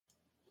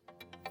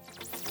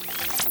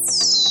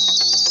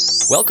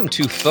Welcome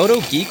to Photo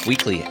Geek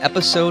Weekly,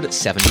 episode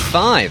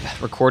 75,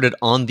 recorded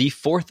on the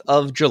 4th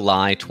of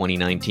July,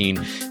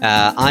 2019.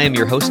 I am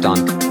your host,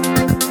 Don.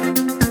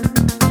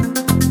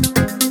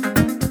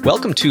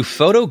 Welcome to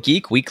Photo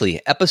Geek Weekly,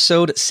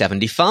 episode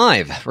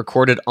 75,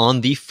 recorded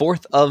on the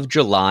 4th of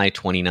July,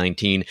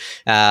 2019.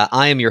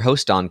 I am your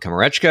host, Don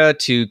Komarechka,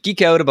 to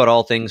geek out about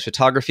all things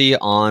photography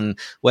on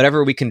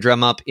whatever we can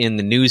drum up in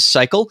the news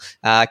cycle.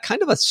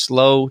 Kind of a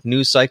slow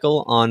news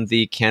cycle on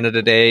the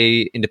Canada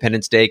Day,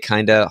 Independence Day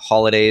kind of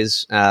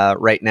holidays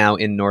right now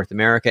in North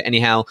America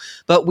anyhow,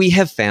 but we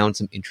have found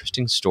some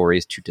interesting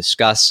stories to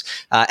discuss.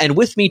 And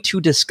with me to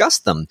discuss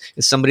them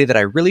is somebody that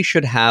I really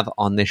should have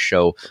on this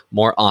show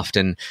more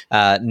often.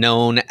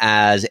 Known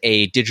as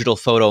a digital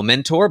photo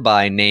mentor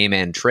by name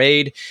and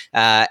trade,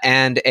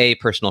 and a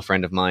personal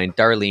friend of mine,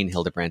 Darlene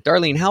Hildebrandt.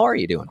 Darlene, how are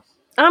you doing?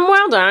 I'm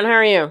well, Don. How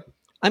are you?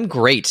 I'm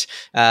great.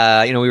 We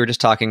were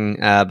just talking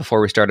before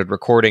we started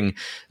recording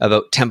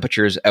about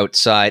temperatures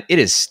outside. It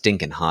is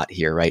stinking hot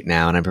here right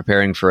now, and I'm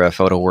preparing for a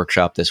photo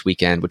workshop this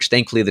weekend, which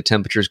thankfully the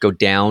temperatures go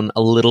down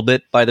a little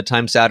bit by the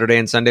time Saturday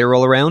and Sunday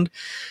roll around.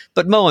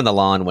 But mowing the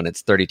lawn when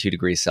it's 32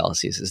 degrees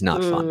Celsius is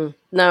not fun.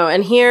 No,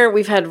 and here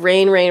we've had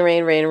rain.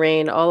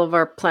 All of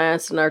our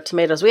plants and our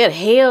tomatoes. We had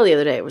hail the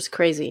other day. It was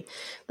crazy.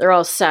 They're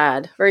all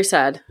sad, very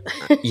sad.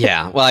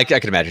 Yeah, well, I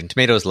can imagine.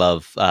 Tomatoes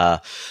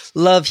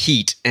love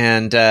heat,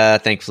 and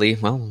thankfully,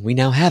 well, we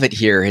now have it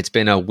here. It's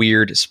been a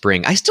weird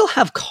spring. I still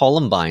have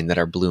columbine that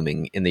are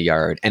blooming in the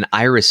yard, and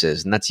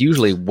irises, and that's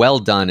usually well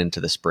done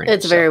into the spring.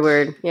 It's very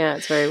weird. Yeah,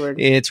 it's very weird.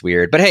 It's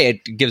weird, but hey,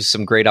 it gives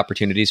some great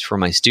opportunities for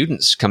my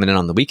students coming in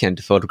on the weekend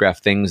to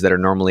photograph things that are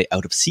normally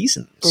out of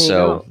season.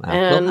 So,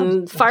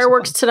 and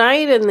fireworks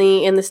tonight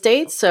in the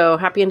States. So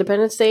happy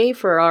Independence Day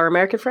for our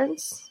American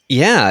friends.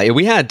 Yeah,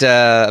 we had,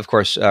 of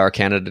course, our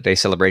Canada Day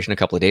celebration a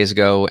couple of days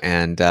ago,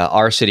 and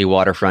our city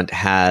waterfront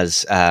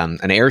has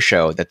an air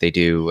show that they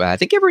do, I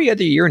think every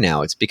other year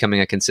now. It's becoming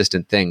a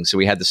consistent thing. So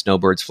we had the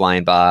snowbirds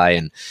flying by,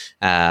 and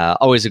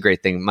always a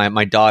great thing.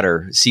 My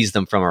daughter sees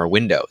them from our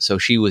window, so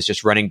she was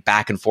just running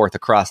back and forth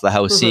across the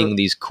house, seeing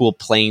these cool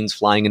planes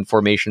flying in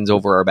formations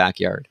over our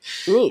backyard.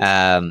 Neat.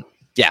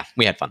 Yeah,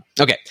 we had fun.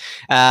 Okay.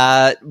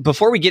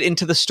 Before we get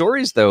into the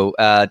stories, though,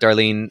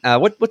 Darlene,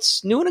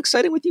 what's new and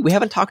exciting with you? We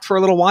haven't talked for a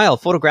little while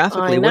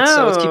photographically.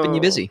 What's keeping you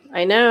busy?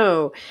 I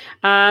know.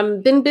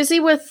 Been busy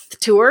with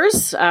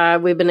tours.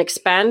 We've been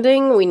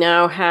expanding. We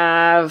now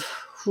have...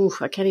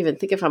 I can't even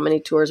think of how many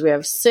tours. We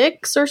have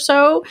 6 or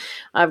so.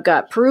 I've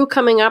got Peru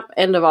coming up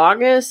end of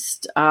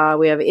August.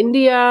 We have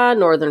India,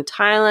 Northern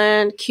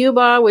Thailand,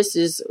 Cuba, which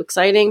is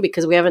exciting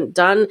because we haven't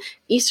done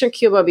Eastern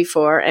Cuba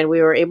before, and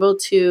we were able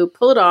to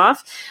pull it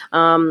off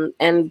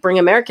and bring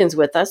Americans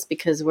with us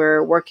because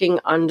we're working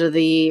under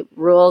the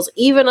rules,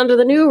 even under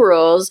the new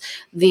rules,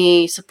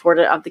 the support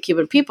of the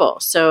Cuban people.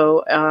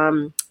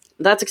 So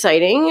that's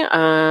exciting.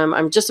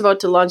 I'm just about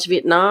to launch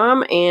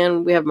Vietnam,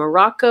 and we have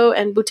Morocco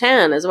and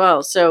Bhutan as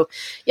well. So,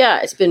 yeah,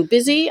 it's been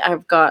busy.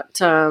 I've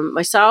got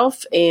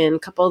myself and a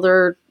couple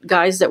other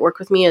guys that work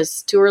with me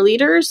as tour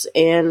leaders,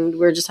 and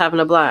we're just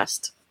having a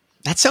blast.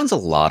 That sounds a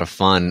lot of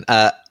fun.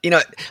 I've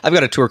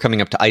got a tour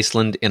coming up to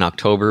Iceland in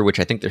October, which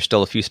I think there's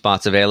still a few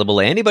spots available.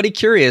 Anybody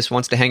curious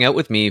wants to hang out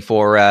with me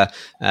for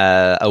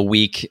a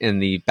week in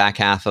the back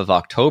half of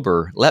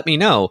October, let me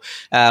know.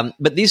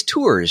 But these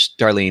tours,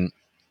 Darlene,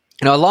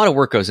 a lot of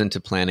work goes into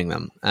planning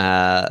them.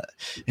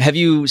 Have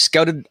you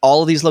scouted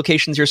all of these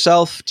locations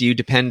yourself? Do you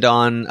depend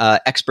on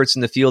experts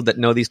in the field that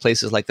know these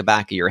places like the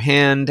back of your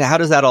hand? How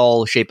does that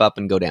all shape up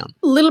and go down?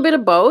 A little bit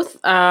of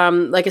both.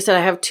 Like I said,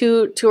 I have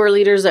 2 tour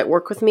leaders that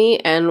work with me,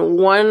 and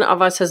one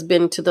of us has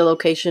been to the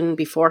location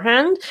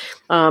beforehand.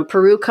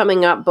 Peru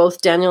coming up,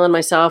 both Daniel and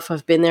myself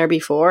have been there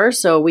before,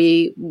 so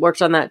we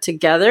worked on that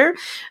together.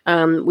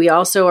 We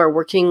also are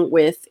working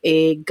with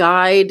a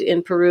guide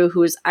in Peru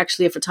who is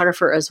actually a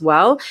photographer as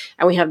well.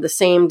 And we have the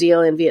same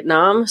deal in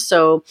Vietnam.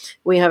 So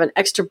we have an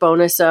extra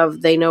bonus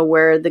of they know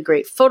where the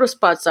great photo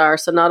spots are.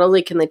 So not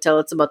only can they tell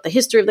us about the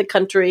history of the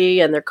country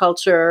and their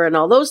culture and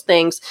all those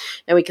things,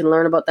 and we can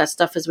learn about that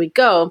stuff as we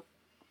go,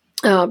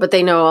 but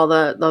they know all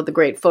the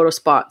great photo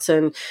spots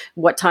and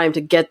what time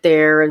to get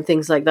there and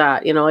things like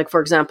that. Like,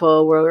 for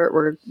example,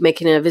 we're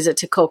making a visit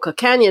to Colca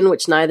Canyon,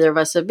 which neither of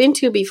us have been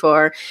to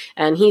before.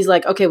 And he's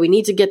like, okay, we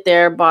need to get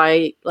there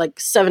by like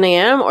 7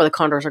 a.m. or the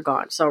condors are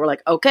gone. So we're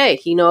like, okay,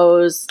 he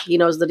knows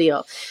the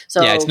deal.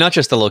 So yeah, it's not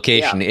just the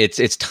location. Yeah.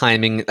 It's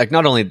timing, like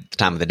not only the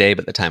time of the day,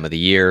 but the time of the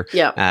year.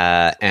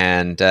 Yeah.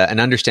 And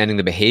understanding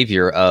the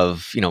behavior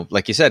of,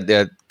 like you said,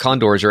 the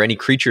condors or any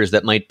creatures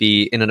that might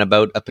be in and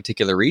about a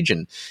particular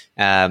region.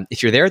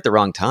 If you're there at the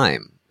wrong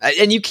time,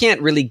 and you can't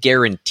really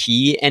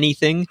guarantee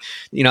anything.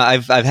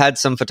 I've had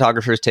some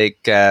photographers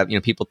take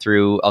people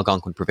through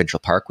Algonquin Provincial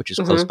Park, which is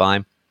close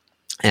by,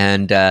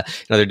 and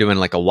they're doing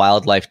like a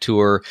wildlife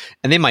tour,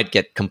 and they might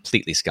get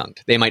completely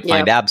skunked. They might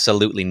find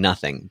absolutely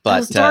nothing. But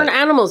those darn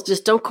animals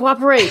just don't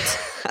cooperate.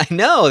 I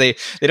know they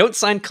don't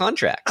sign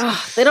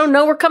contracts. They don't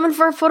know we're coming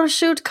for a photo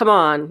shoot. Come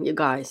on, you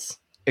guys.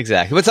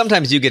 Exactly. But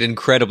sometimes you get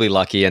incredibly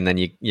lucky and then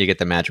you get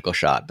the magical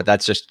shot. But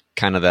that's just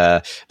kind of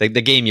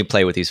the game you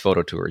play with these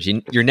photo tours.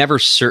 You're never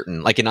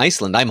certain. Like in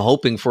Iceland, I'm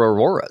hoping for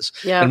auroras.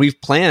 Yeah. And we've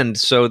planned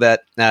so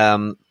that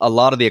a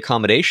lot of the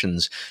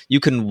accommodations, you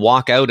can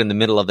walk out in the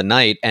middle of the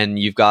night and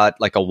you've got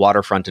like a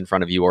waterfront in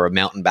front of you or a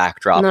mountain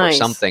backdrop or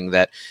something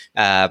that,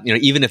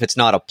 even if it's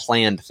not a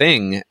planned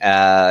thing,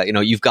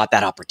 you've got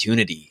that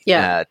opportunity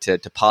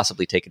to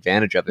possibly take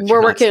advantage of it.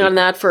 We're working on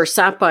that for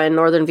Sapa in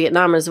northern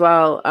Vietnam as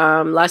well.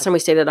 Last time we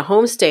stayed at a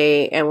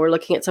homestay, and we're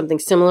looking at something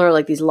similar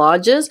like these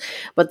lodges,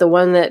 but the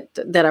one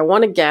that I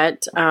want to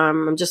get,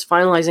 I'm just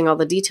finalizing all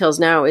the details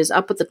now, is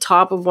up at the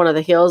top of one of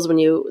the hills when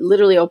you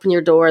literally open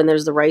your door and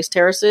there's the rice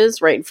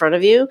terraces right in front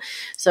of you.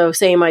 So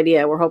same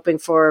idea. We're hoping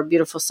for a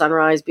beautiful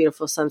sunrise,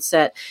 beautiful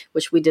sunset,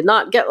 which we did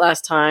not get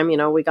last time.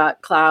 We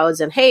got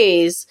clouds and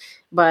haze,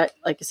 but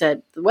like I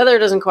said, the weather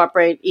doesn't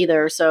cooperate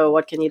either. So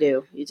what can you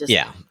do? You just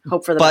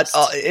hope for the best.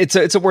 But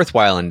it's a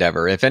worthwhile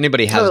endeavor. If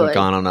anybody hasn't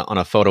gone on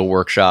a photo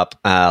workshop,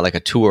 like a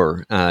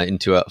tour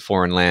into a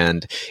foreign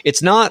land,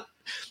 it's not.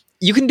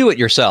 You can do it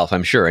yourself,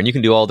 I'm sure, and you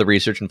can do all the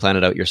research and plan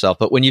it out yourself.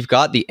 But when you've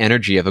got the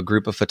energy of a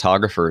group of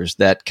photographers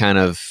that kind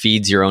of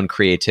feeds your own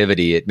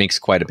creativity, it makes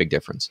quite a big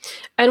difference.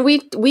 And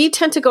we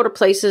tend to go to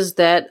places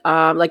that,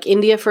 like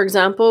India, for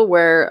example,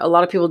 where a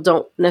lot of people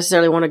don't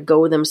necessarily want to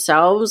go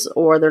themselves,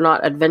 or they're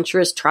not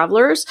adventurous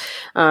travelers.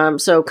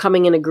 So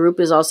coming in a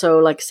group is also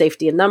like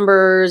safety in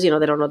numbers. They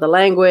don't know the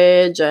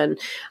language and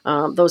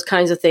those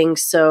kinds of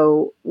things.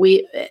 So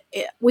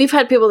we've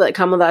had people that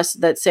come with us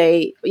that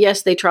say,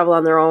 yes, they travel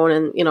on their own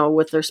and,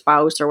 with their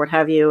spouse or what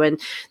have you,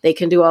 and they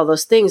can do all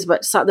those things.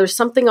 But there's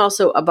something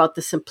also about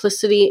the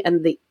simplicity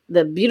and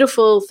the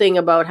beautiful thing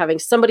about having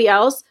somebody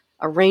else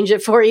arrange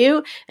it for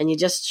you, and you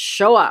just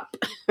show up.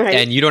 Right?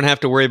 And you don't have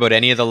to worry about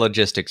any of the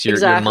logistics. Your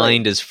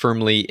mind is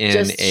firmly in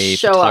just a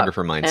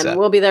photographer mindset. And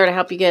we'll be there to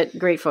help you get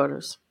great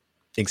photos.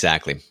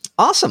 Exactly.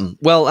 Awesome.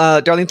 Well,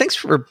 Darlene, thanks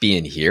for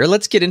being here.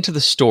 Let's get into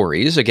the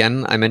stories.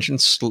 Again, I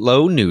mentioned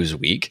slow news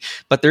week,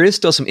 but there is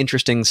still some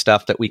interesting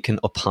stuff that we can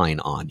opine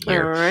on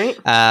here. All right.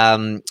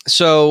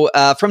 So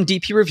from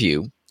DP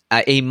Review,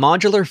 a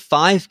modular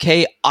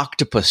 5K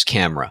Octopus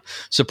camera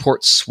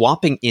supports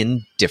swapping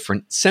in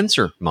different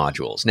sensor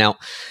modules. Now,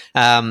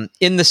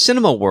 in the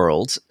cinema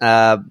world,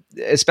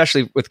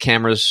 especially with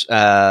cameras,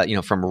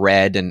 from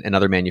Red and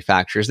other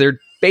manufacturers, they're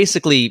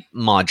basically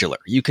modular.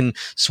 You can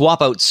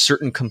swap out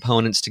certain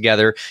components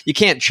together. You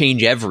can't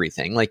change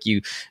everything. Like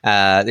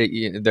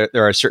there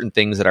are certain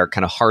things that are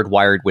kind of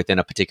hardwired within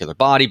a particular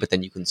body, but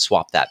then you can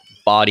swap that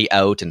body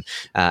out and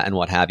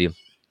what have you.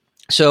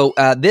 So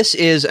this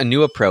is a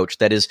new approach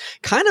that is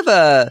kind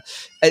of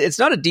it's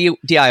not a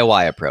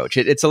DIY approach.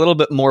 It's a little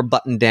bit more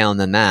buttoned down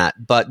than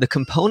that, but the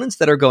components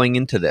that are going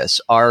into this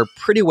are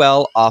pretty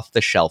well off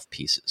the shelf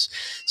pieces.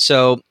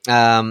 So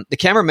the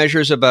camera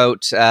measures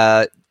about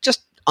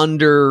just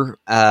under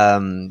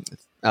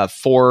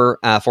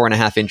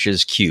 4.5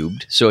 inches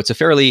cubed. So it's a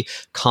fairly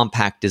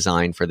compact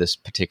design for this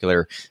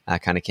particular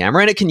kind of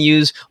camera. And it can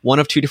use one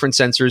of two different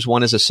sensors.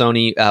 One is a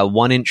Sony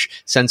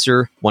 1-inch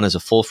sensor. One is a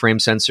full frame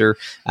sensor.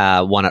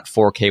 One at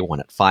 4K, one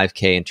at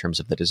 5K in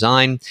terms of the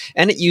design.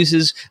 And it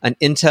uses an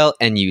Intel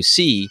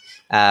NUC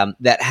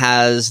that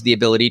has the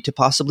ability to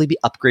possibly be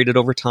upgraded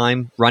over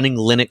time, running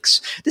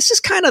Linux. This is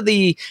kind of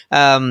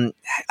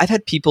I've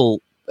had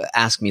people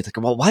ask me, like,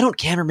 well, why don't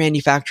camera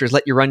manufacturers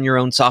let you run your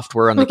own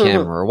software on the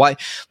camera? Or why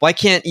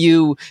can't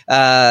you,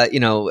 have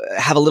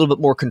a little bit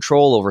more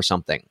control over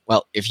something?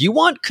 Well, if you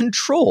want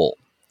control,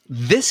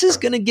 this is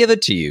going to give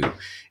it to you.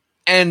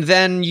 And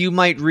then you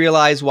might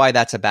realize why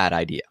that's a bad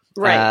idea.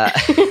 Right.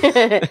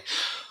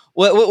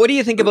 What do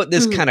you think about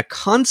this kind of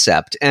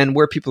concept and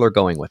where people are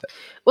going with it?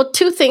 Well,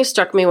 two things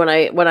struck me when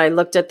I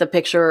looked at the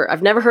picture.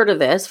 I've never heard of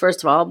this,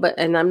 first of all,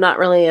 and I'm not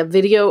really a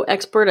video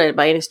expert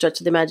by any stretch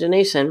of the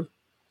imagination.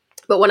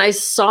 But when I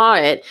saw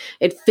it,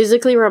 it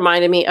physically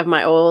reminded me of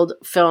my old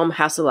film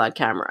Hasselblad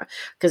camera,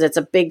 because it's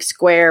a big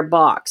square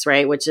box,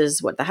 right? Which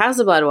is what the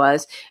Hasselblad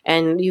was.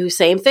 And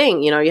same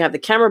thing, you have the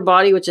camera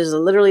body, which is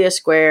literally a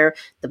square,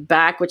 the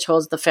back, which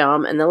holds the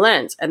film, and the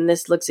lens. And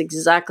this looks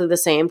exactly the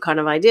same kind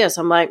of idea.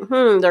 So I'm like,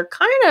 they're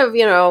kind of,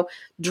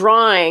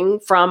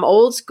 drawing from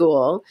old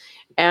school.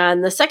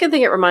 And the second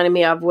thing it reminded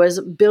me of was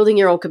building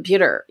your own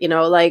computer.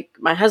 Like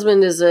my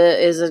husband is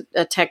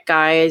a tech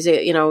guy, is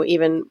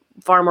even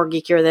far more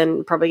geekier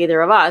than probably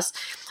either of us.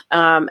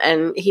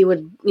 And he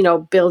would,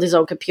 build his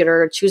own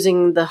computer,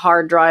 choosing the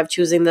hard drive,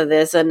 choosing the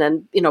this, and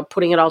then,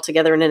 putting it all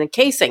together in a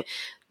casing.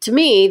 To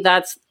me,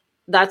 that's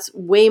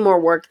way more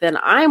work than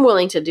I'm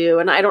willing to do.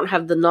 And I don't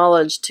have the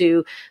knowledge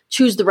to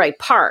choose the right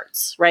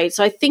parts, right?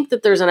 So I think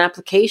that there's an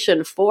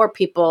application for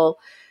people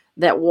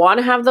that want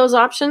to have those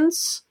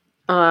options.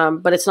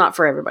 But it's not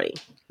for everybody.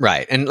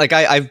 Right. And like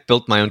I've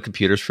built my own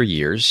computers for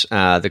years.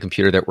 The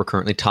computer that we're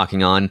currently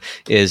talking on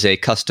is a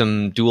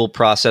custom dual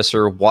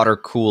processor,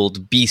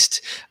 water-cooled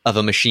beast of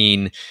a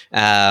machine.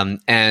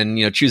 And,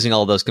 choosing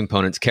all those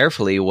components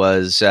carefully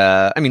was,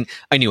 I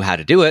knew how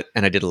to do it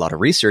and I did a lot of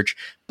research,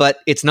 but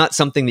it's not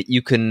something that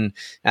you can,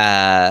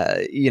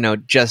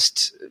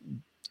 just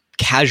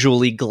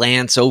casually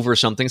glance over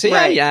something, say,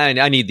 Right. yeah,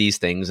 I need these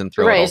things, and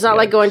throw it Right. all It's not together.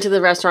 like going to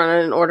the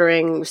restaurant and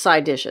ordering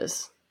side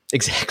dishes.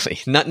 Exactly.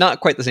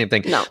 Not quite the same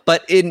thing. No.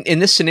 But in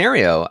this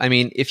scenario, I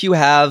mean, if you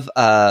have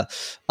a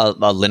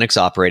Linux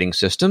operating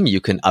system,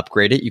 you can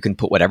upgrade it. You can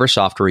put whatever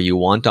software you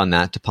want on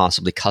that to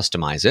possibly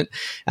customize it.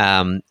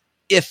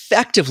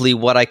 Effectively,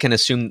 what I can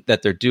assume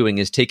that they're doing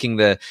is taking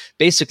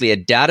basically a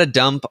data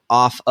dump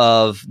off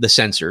of the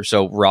sensor,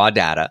 so raw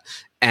data,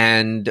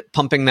 and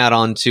pumping that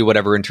onto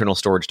whatever internal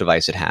storage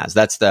device it has.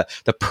 That's the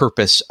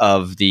purpose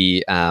of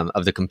the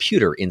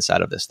computer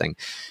inside of this thing.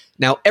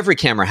 Now, every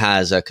camera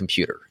has a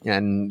computer,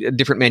 and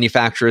different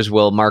manufacturers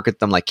will market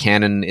them. Like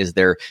Canon is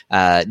their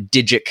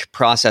Digic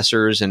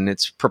processors, and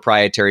it's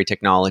proprietary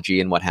technology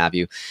and what have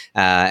you.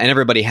 And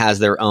everybody has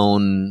their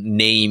own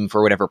name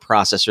for whatever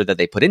processor that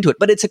they put into it,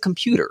 but it's a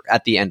computer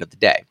at the end of the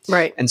day.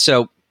 Right. And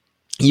so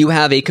you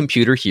have a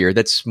computer here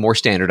that's more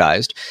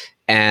standardized,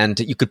 and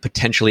you could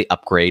potentially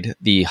upgrade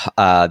the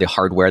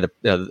hardware,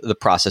 the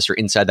processor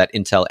inside that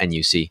Intel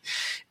NUC.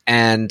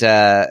 And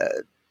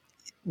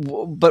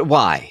but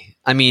why?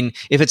 I mean,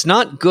 if it's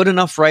not good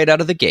enough right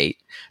out of the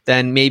gate,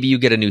 then maybe you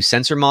get a new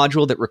sensor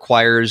module that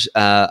requires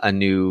a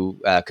new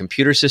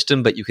computer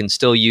system, but you can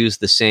still use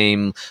the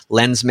same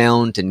lens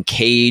mount and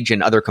cage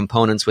and other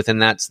components within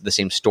that, the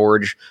same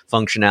storage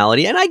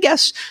functionality. And I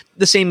guess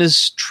the same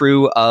is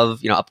true of,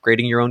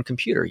 upgrading your own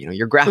computer.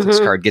 Your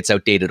graphics card gets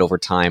outdated over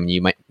time, and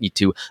you might need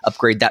to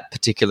upgrade that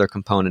particular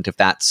component if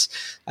that's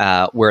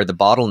where the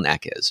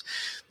bottleneck is.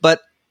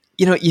 But,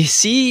 you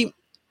see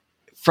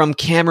from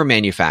camera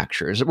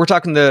manufacturers, we're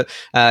talking the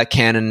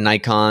Canon,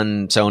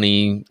 Nikon,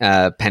 Sony,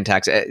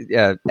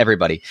 Pentax,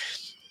 everybody.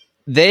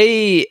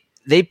 They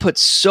put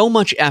so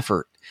much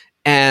effort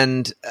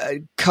and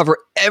cover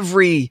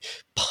every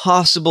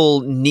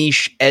possible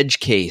niche edge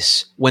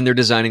case when they're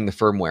designing the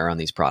firmware on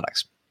these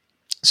products,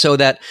 so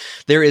that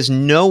there is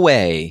no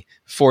way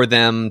for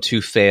them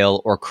to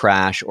fail or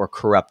crash or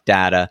corrupt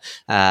data.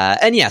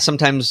 And yeah,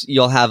 sometimes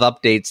you'll have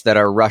updates that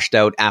are rushed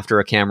out after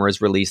a camera is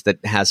released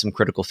that has some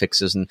critical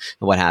fixes and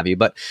what have you.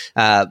 But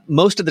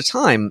most of the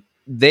time,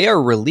 they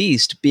are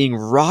released being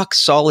rock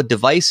solid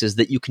devices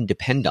that you can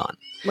depend on.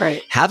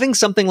 Right. Having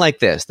something like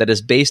this that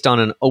is based on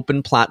an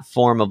open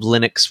platform of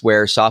Linux,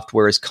 where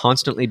software is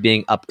constantly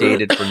being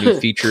updated for new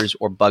features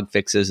or bug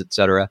fixes,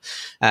 etc.,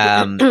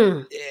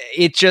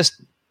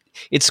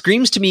 it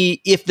screams to me,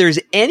 if there's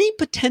any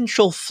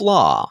potential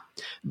flaw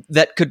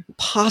that could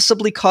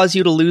possibly cause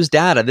you to lose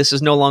data, this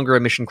is no longer a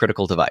mission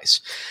critical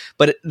device.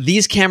 But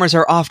these cameras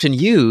are often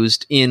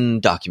used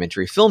in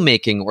documentary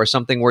filmmaking or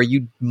something where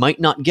you might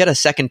not get a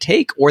second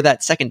take, or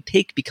that second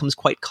take becomes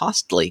quite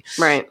costly.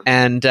 Right.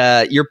 And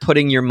you're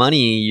putting your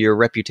money, your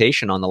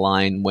reputation on the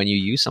line when you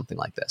use something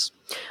like this.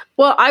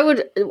 Well, I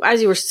would,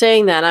 as you were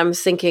saying that, I'm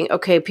thinking,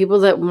 okay, people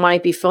that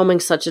might be filming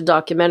such a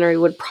documentary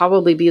would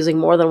probably be using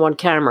more than one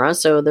camera.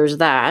 So there's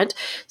that.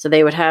 So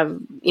they would have,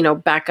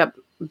 backup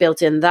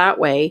built in that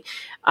way.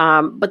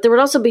 But there would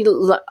also be,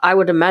 I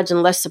would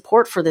imagine, less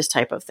support for this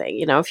type of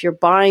thing. If you're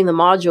buying the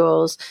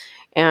modules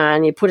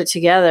and you put it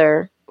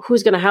together,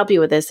 who's going to help you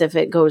with this if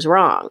it goes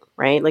wrong,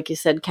 right? Like you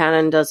said,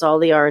 Canon does all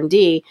the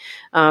R&D.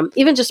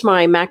 Even just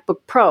my MacBook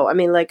Pro. I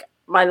mean, like,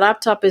 my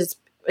laptop is,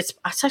 it's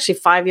actually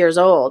 5 years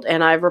old,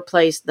 and I've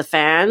replaced the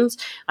fans,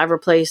 I've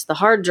replaced the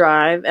hard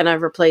drive, and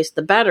I've replaced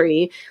the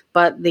battery,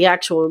 but the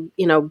actual,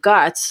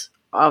 guts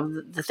of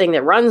the thing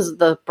that runs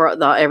the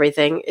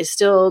everything is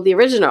still the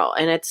original,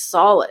 and it's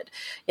solid,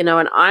 and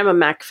I'm a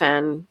Mac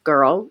fan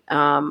girl.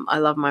 I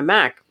love my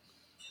Mac,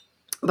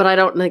 but I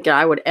don't think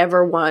I would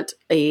ever want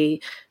I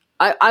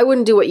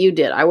wouldn't do what you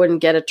did. I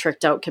wouldn't get a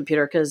tricked out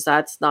computer, because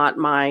that's not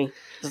my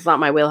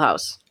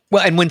wheelhouse.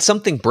 Well, and when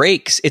something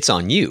breaks, it's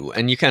on you.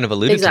 And you kind of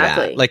alluded to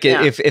that. Like,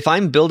 if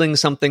I'm building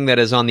something that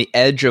is on the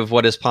edge of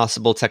what is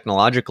possible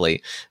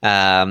technologically,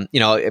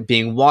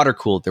 being water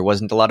cooled, there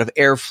wasn't a lot of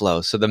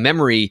airflow. So the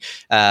memory,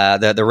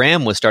 the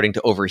RAM was starting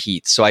to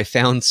overheat. So I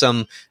found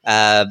some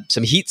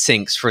heat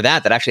sinks for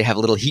that actually have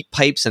little heat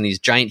pipes and these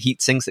giant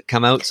heat sinks that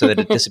come out so that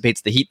it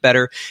dissipates the heat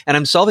better. And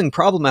I'm solving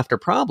problem after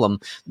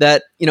problem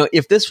that,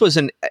 if this was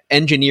an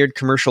engineered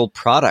commercial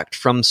product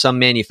from some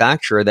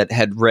manufacturer that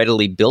had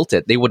readily built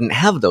it, they wouldn't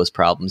have those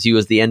problems. You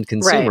as the end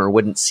consumer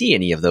wouldn't see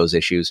any of those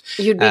issues.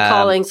 You'd be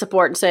calling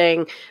support and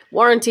saying,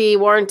 warranty.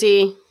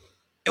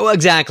 Well,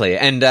 exactly.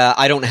 And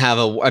I don't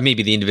have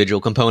maybe the individual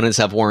components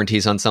have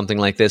warranties on something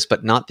like this,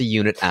 but not the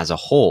unit as a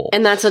whole.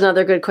 And that's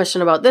another good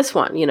question about this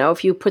one.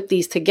 If you put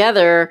these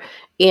together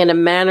in a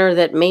manner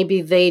that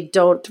maybe they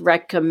don't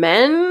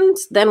recommend,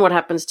 then what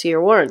happens to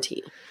your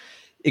warranty?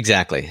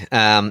 Exactly.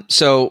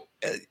 So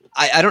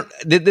I don't.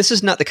 This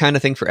is not the kind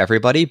of thing for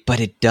everybody, but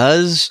it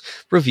does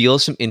reveal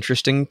some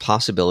interesting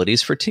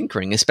possibilities for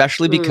tinkering,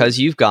 especially because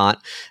you've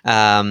got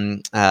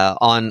on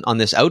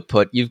this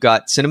output, you've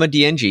got Cinema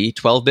DNG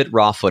 12-bit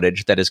raw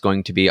footage that is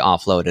going to be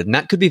offloaded, and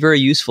that could be very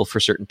useful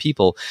for certain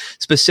people,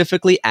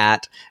 specifically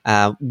at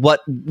what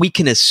we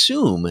can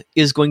assume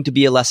is going to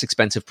be a less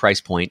expensive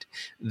price point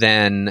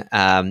than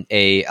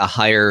a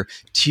higher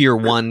tier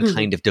one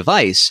kind of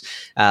device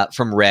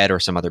from Red or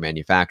some other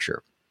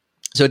manufacturer.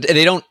 So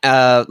they don't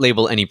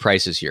label any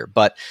prices here,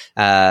 but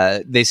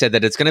they said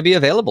that it's going to be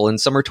available in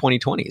summer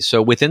 2020.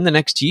 So within the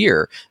next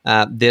year,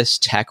 this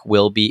tech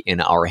will be in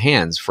our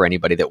hands for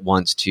anybody that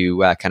wants to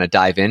kind of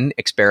dive in,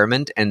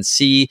 experiment, and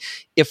see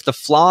if the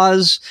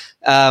flaws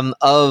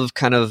of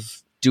kind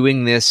of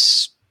doing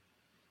this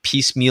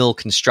piecemeal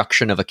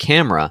construction of a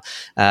camera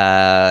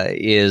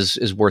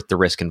is worth the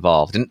risk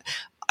involved. And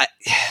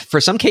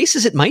for some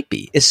cases, it might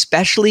be,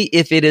 especially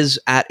if it is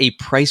at a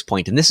price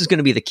point, and this is going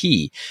to be the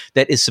key,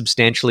 that is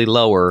substantially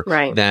lower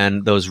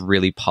than those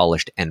really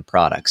polished end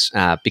products.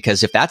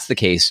 Because if that's the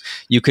case,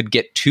 you could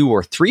get 2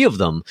 or 3 of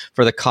them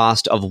for the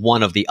cost of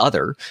one of the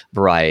other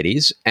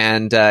varieties,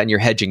 and you're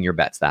hedging your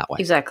bets that way.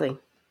 Exactly.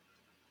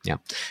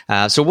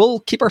 Yeah. So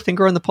we'll keep our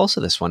finger on the pulse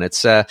of this one.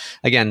 It's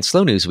again,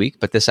 slow news week,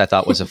 but this I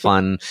thought was a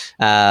fun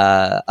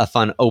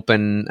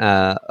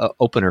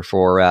opener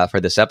for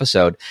this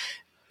episode.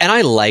 And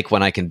I like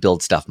when I can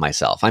build stuff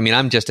myself. I mean,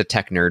 I'm just a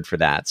tech nerd for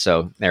that.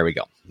 So there we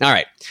go. All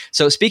right.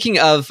 So speaking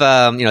of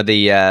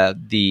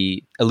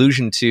the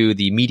allusion to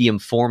the medium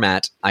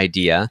format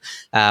idea,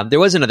 there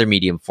was another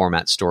medium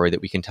format story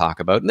that we can talk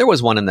about, and there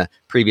was one in the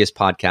previous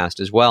podcast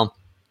as well.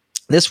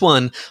 This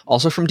one,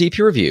 also from DP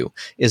Review,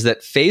 is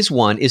that Phase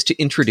 1 is to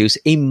introduce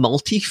a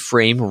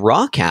multi-frame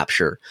RAW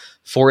capture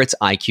for its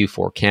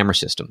IQ4 camera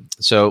system.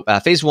 So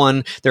Phase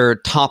 1, their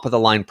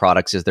top-of-the-line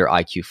products is their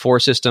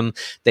IQ4 system.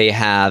 They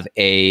have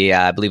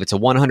I believe it's a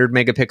 100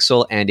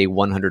 megapixel and a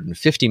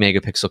 150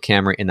 megapixel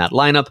camera in that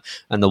lineup,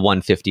 and the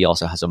 150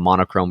 also has a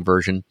monochrome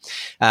version.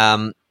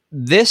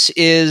 This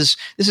is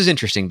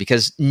interesting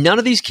because none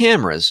of these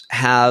cameras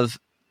have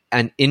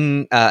an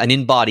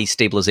in-body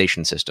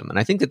stabilization system. And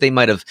I think that they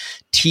might have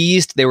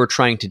teased they were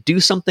trying to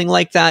do something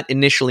like that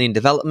initially in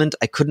development.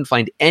 I couldn't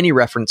find any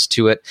reference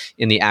to it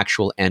in the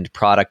actual end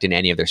product in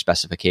any of their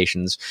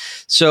specifications.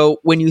 So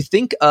when you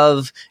think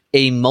of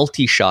a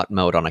multi-shot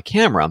mode on a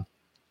camera,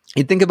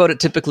 you think about it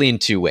typically in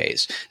 2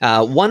 ways.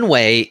 One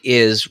way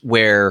is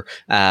where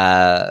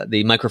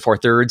the Micro Four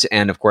Thirds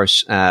and, of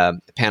course,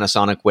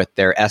 Panasonic with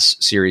their S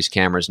series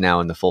cameras now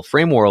in the full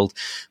frame world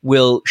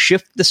will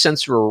shift the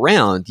sensor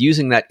around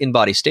using that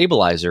in-body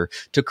stabilizer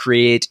to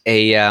create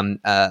an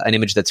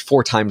image that's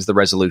 4 times the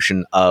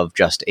resolution of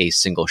just a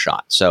single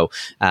shot. So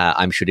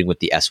I'm shooting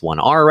with the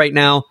S1R right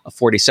now. A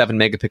 47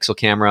 megapixel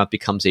camera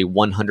becomes a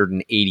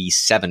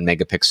 187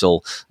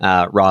 megapixel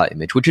RAW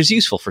image, which is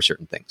useful for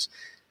certain things.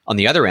 On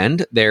the other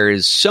end, there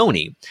is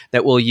Sony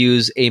that will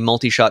use a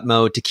multi-shot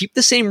mode to keep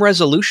the same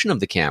resolution of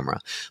the camera,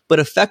 but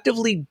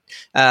effectively,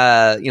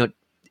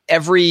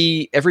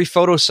 every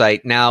photo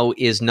site now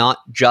is not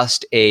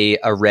just a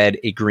red,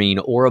 a green,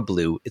 or a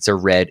blue. It's a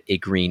red, a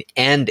green,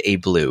 and a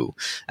blue,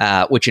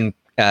 which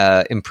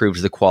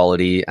improves the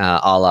quality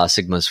a la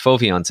Sigma's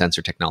Foveon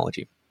sensor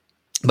technology.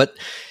 But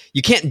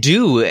you can't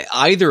do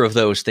either of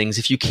those things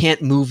if you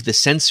can't move the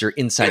sensor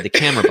inside the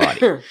camera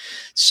body.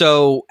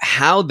 So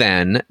how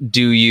then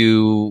do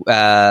you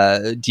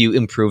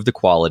improve the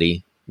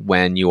quality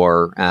when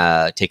you're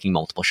taking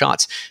multiple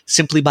shots?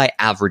 Simply by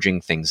averaging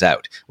things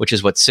out, which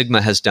is what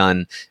Sigma has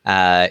done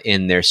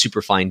in their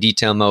super fine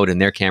detail mode in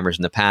their cameras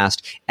in the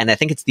past. And I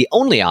think it's the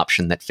only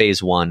option that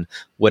Phase 1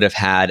 would have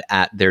had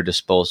at their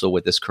disposal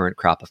with this current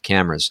crop of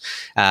cameras.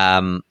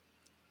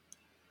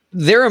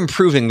 They're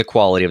improving the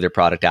quality of their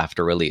product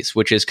after release,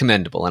 which is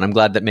commendable. And I'm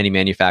glad that many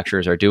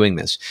manufacturers are doing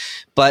this.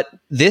 But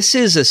this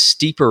is a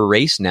steeper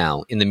race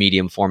now in the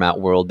medium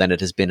format world than it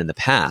has been in the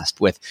past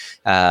with,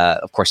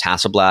 of course,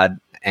 Hasselblad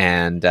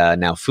and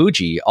now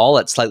Fuji, all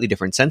at slightly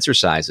different sensor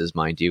sizes,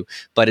 mind you,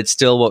 but it's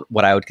still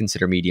what I would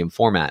consider medium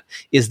format.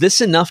 Is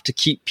this enough to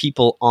keep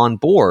people on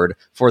board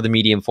for the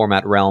medium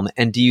format realm?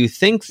 And do you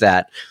think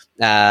that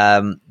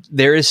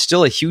there is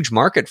still a huge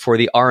market for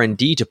the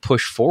R&D to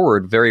push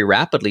forward very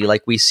rapidly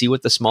like we see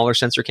with the smaller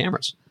sensor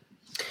cameras?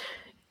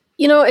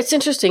 You know, it's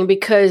interesting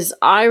because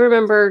I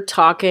remember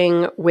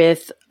talking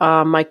with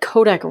my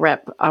Kodak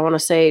rep, I want to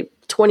say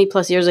 20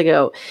 plus years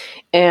ago.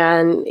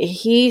 And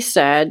he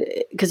said,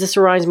 because this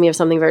reminds me of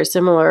something very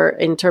similar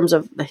in terms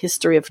of the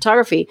history of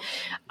photography.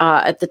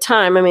 At the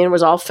time, I mean, it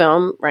was all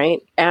film,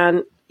 right?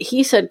 And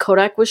he said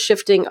Kodak was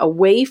shifting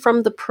away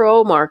from the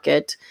pro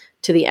market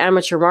to the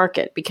amateur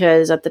market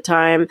because at the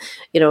time,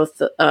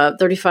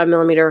 35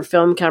 millimeter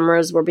film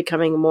cameras were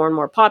becoming more and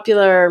more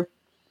popular.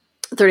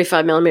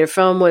 35 millimeter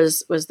film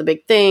was the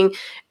big thing,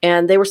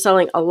 and they were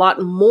selling a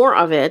lot more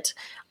of it.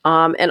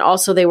 And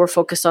also they were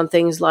focused on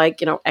things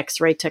like,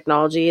 X-ray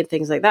technology and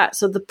things like that.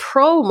 So the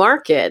pro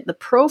market, the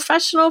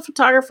professional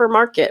photographer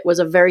market was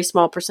a very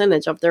small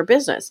percentage of their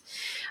business.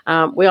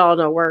 We all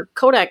know where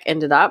Kodak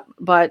ended up,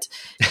 but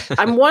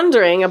I'm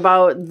wondering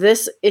about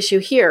this issue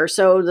here.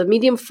 So the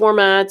medium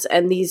formats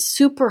and these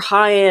super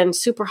high-end,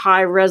 super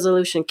high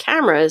resolution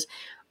cameras,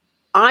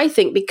 I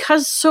think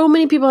because so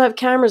many people have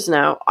cameras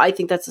now, I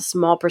think that's a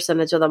small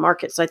percentage of the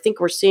market. So I think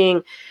we're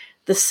seeing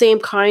the same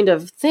kind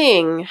of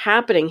thing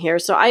happening here.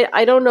 So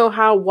I don't know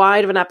how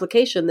wide of an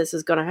application this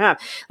is going to have.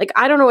 Like,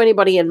 I don't know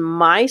anybody in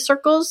my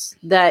circles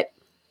that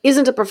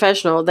isn't a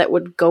professional that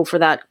would go for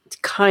that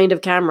kind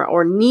of camera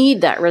or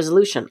need that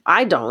resolution.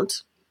 I don't.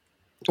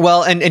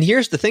 Well, and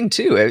here's the thing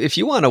too. If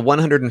you want a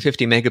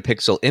 150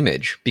 megapixel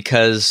image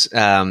because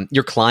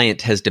your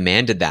client has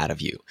demanded that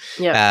of you,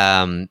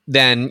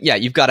 then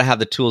you've got to have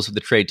the tools of the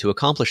trade to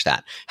accomplish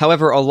that.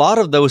 However, a lot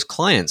of those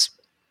clients,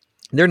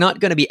 they're not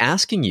going to be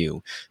asking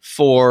you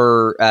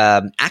for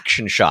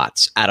action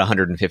shots at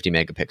 150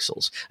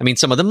 megapixels. I mean,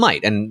 some of them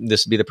might, and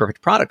this would be the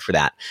perfect product for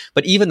that.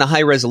 But even the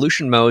high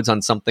resolution modes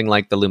on something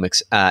like the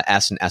Lumix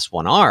S and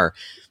S1R,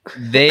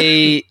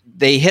 they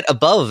hit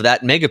above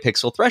that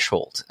megapixel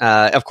threshold.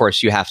 Of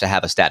course, you have to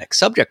have a static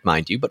subject,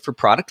 mind you, but for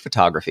product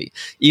photography,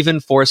 even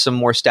for some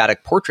more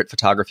static portrait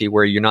photography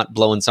where you're not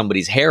blowing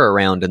somebody's hair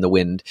around in the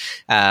wind,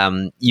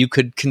 you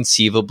could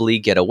conceivably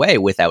get away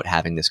without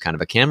having this kind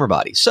of a camera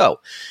body.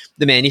 So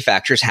the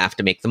manufacturers have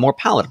to make them more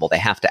palatable. They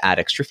have to add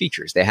extra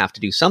features. They have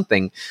to do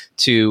something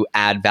to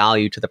add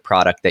value to the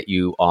product that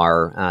you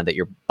are that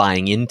you're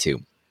buying into.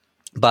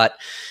 But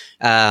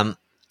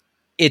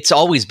it's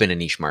always been a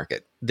niche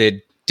market.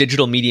 The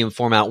digital medium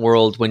format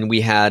world, when we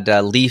had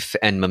Leaf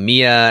and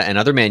Mamiya and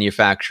other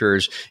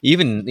manufacturers,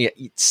 even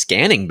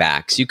scanning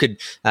backs, you could,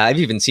 I've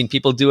even seen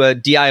people do a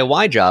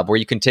DIY job where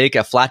you can take a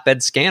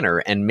flatbed scanner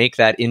and make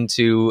that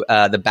into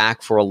the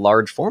back for a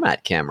large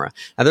format camera.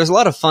 Now, there's a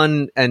lot of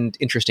fun and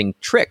interesting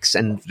tricks,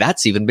 and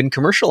that's even been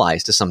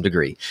commercialized to some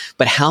degree.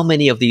 But how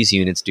many of these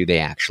units do they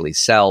actually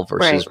sell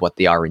versus what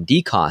the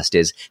R&D cost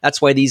is? That's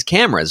why these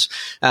cameras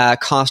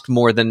cost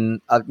more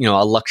than a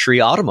luxury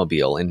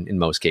automobile in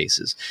most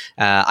cases.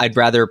 I'd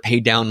rather pay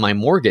down my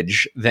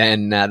mortgage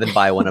than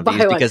buy one of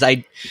these because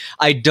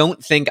I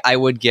don't think I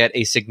would get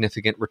a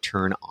significant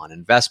return on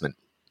investment.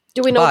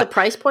 Do we know the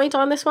price point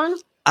on this one?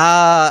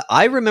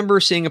 I remember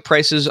seeing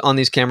prices on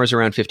these cameras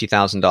around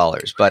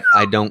 $50,000, but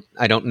I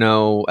don't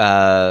know.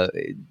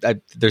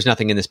 There's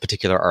nothing in this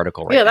particular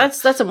article right now.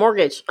 That's a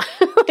mortgage.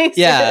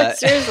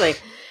 Seriously.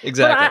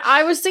 Exactly. But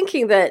I was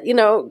thinking that,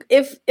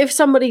 if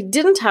somebody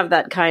didn't have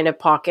that kind of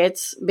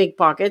big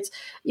pockets,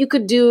 you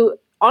could do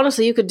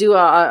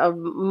a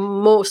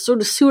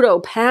sort of pseudo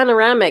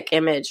panoramic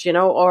image,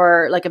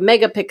 or like a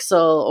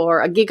megapixel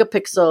or a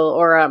gigapixel,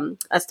 or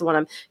that's the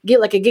one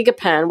like a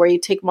gigapan where you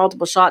take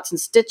multiple shots and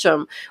stitch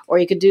them, or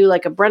you could do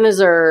like a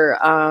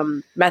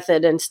Brennizer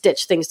method and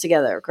stitch things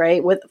together,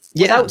 right?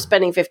 Without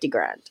spending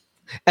 $50,000.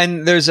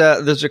 And there's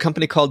a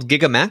company called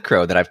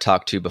Gigamacro that I've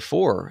talked to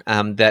before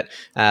that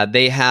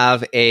they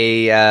have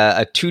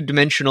a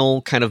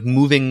two-dimensional kind of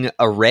moving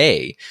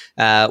array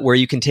where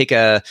you can take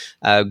a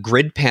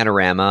grid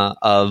panorama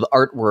of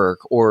artwork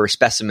or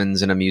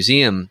specimens in a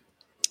museum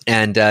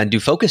and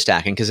do focus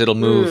stacking because it'll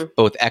move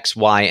both X,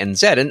 Y, and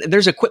Z. And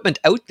there's equipment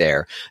out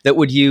there that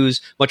would use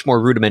much more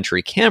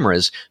rudimentary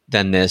cameras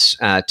than this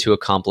to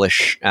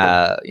accomplish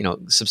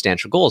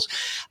substantial goals.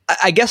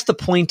 I guess the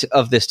point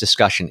of this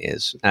discussion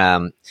is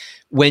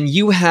when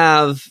you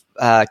have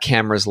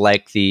cameras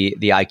like the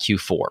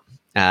IQ4,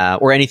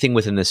 or anything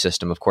within the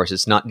system. Of course,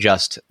 it's not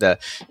just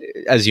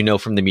as you know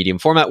from the medium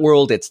format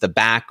world, it's the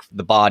back,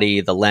 the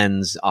body, the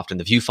lens. Often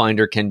the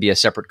viewfinder can be a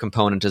separate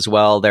component as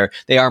well.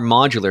 They are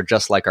modular,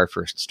 just like our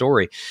first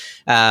story.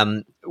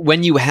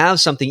 When you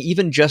have something,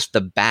 even just the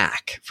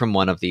back from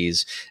one of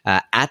these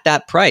at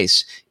that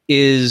price,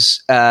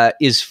 is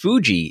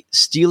Fuji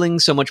stealing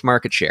so much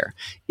market share?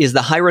 Is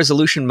the high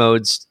resolution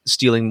modes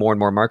stealing more and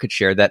more market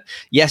share? That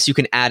yes, you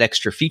can add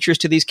extra features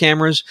to these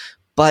cameras,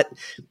 but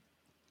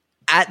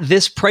at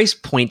this price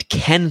point,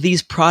 can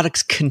these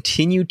products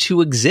continue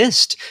to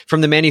exist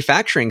from the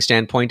manufacturing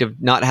standpoint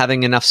of not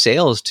having enough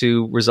sales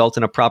to result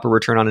in a proper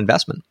return on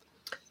investment?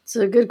 It's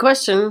a good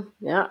question.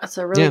 Yeah, it's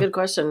a really good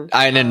question.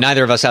 And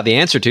neither of us have the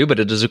answer to, but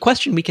it is a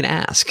question we can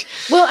ask.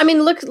 Well, I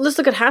mean, let's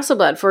look at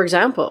Hasselblad, for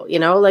example.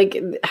 Like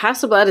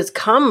Hasselblad has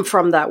come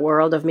from that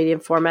world of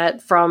medium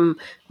format from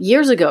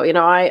years ago.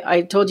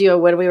 I told you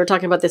when we were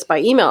talking about this by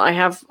email, I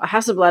have a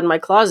Hasselblad in my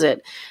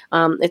closet.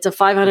 It's a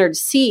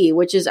 500C,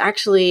 which is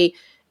actually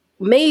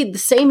made the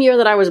same year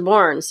that I was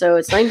born. So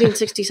it's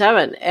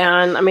 1967.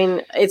 And I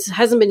mean, it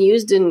hasn't been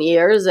used in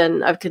years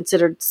and I've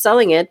considered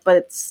selling it, but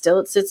it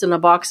sits in a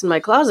box in my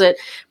closet.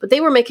 But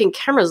they were making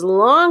cameras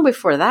long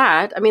before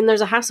that. I mean, there's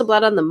a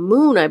Hasselblad on the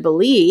moon, I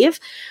believe.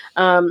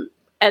 And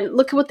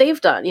look at what they've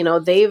done.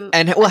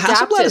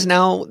 Hasselblad is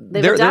now,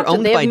 they're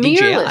owned by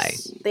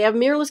DJI. They have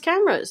mirrorless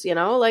cameras,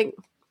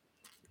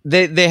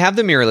 They have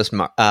the mirrorless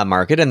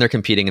market and they're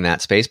competing in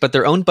that space, but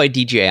they're owned by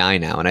DJI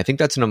now. And I think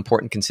that's an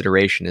important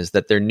consideration, is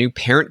that their new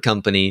parent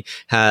company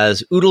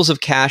has oodles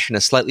of cash in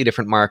a slightly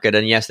different market.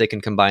 And yes, they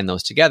can combine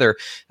those together.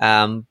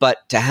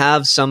 But to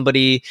have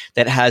somebody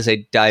that has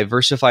a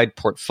diversified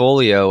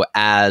portfolio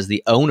as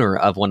the owner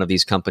of one of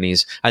these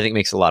companies, I think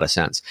makes a lot of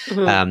sense.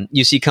 Mm-hmm.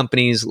 You see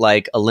companies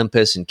like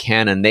Olympus and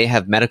Canon, they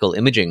have medical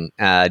imaging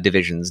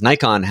divisions.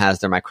 Nikon has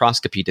their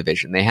microscopy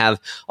division. They have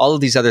all of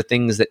these other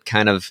things that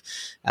kind of,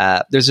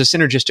 there's a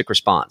synergistic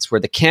response where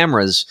the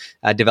cameras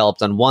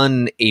developed on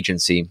one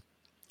agency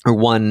or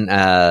one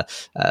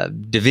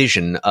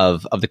division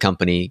of the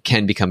company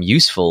can become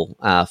useful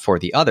for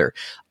the other.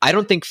 I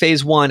don't think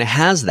Phase One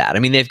has that. I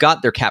mean, they've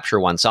got their Capture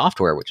One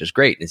software, which is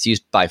great. It's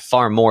used by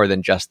far more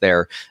than just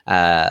their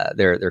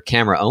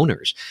camera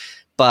owners.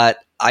 But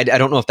I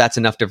don't know if that's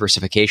enough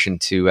diversification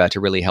to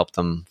really help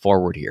them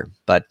forward here.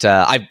 But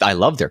I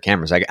love their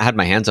cameras. I had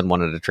my hands on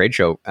one at a trade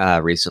show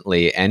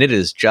recently, and it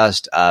is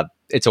just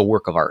it's a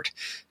work of art,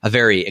 a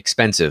very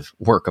expensive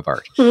work of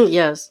art.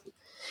 Yes.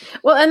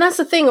 Well, and that's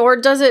the thing, or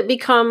does it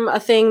become a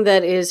thing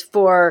that is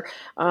for,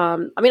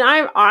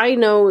 I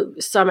know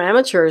some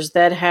amateurs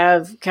that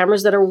have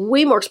cameras that are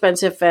way more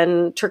expensive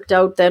and tricked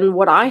out than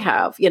what I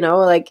have,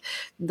 like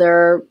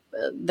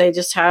they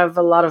just have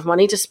a lot of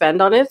money to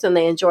spend on it and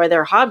they enjoy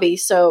their hobby.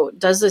 So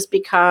does this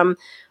become,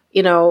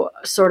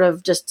 sort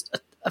of just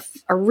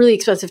a really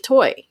expensive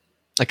toy?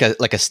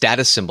 Like a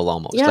status symbol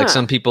almost. Yeah. Like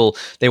some people,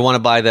 they want to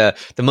buy the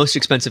most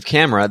expensive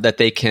camera that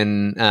they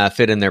can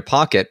fit in their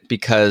pocket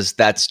because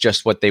that's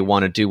just what they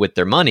want to do with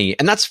their money.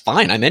 And that's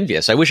fine. I'm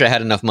envious. I wish I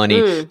had enough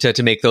money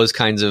to make those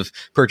kinds of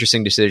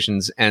purchasing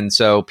decisions. And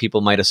so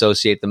people might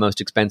associate the most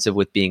expensive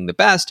with being the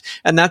best.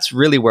 And that's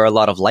really where a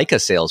lot of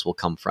Leica sales will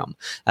come from.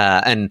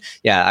 And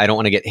yeah, I don't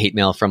want to get hate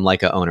mail from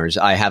Leica owners.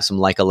 I have some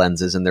Leica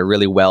lenses and they're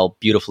really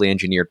beautifully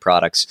engineered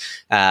products.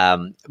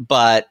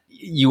 But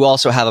you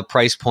also have a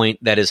price point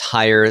that is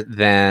higher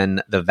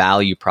than the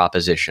value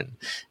proposition.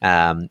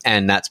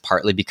 And that's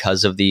partly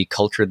because of the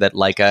culture that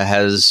Leica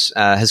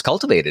has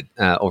cultivated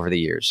over the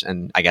years.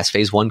 And I guess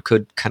Phase 1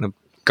 could kind of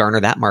garner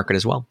that market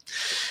as well.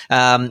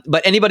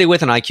 But anybody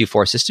with an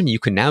IQ4 system, you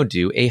can now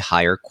do a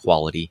higher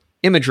quality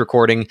image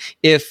recording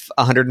if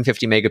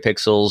 150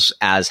 megapixels,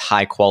 as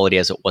high quality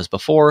as it was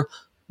before,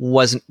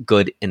 wasn't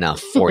good enough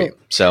for you.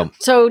 So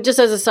just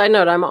as a side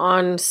note, I'm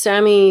on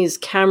Sammy's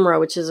Camera,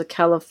 which is a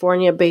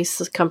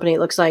California-based company. It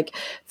looks like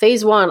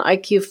Phase 1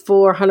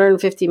 IQ4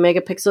 150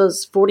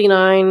 megapixels,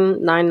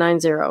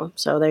 49,990.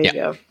 So there you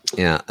go.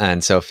 Yeah,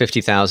 and so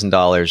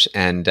 $50,000,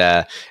 and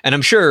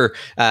I'm sure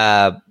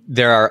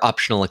there are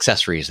optional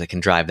accessories that can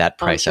drive that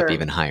price up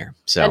even higher.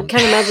 So I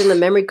can't imagine the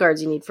memory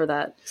cards you need for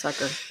that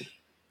sucker.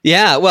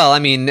 Yeah, well, I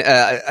mean,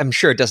 I'm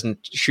sure it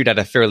doesn't shoot at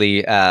a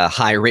fairly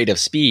high rate of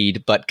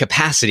speed, but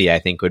capacity, I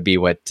think, would be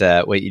what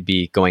you'd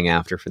be going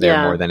after for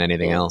there more than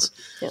anything else.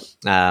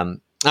 Yeah.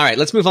 All right,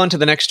 let's move on to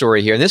the next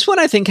story here. And this one,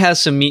 I think,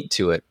 has some meat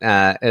to it,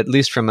 at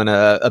least from an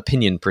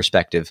opinion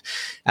perspective.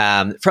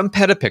 From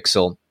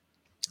Petapixel.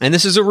 And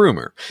this is a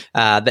rumor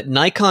that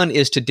Nikon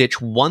is to ditch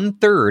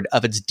 1/3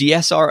 of its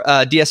DSLR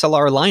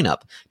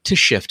lineup to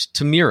shift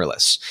to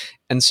mirrorless.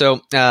 And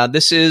so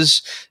this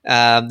is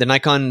the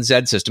Nikon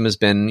Z system has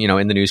been,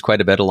 in the news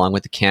quite a bit, along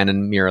with the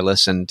Canon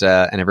mirrorless and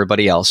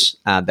everybody else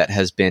that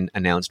has been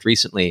announced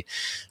recently.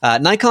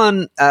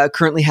 Nikon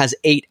currently has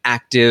 8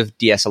 active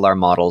DSLR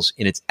models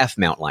in its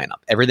F-mount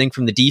lineup, everything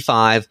from the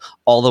D5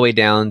 all the way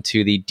down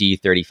to the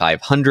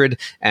D3500,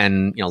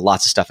 and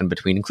lots of stuff in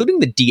between, including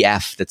the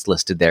DF that's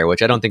listed there,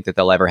 which I don't think that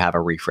they'll ever have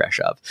a refresh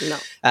of.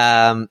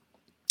 No.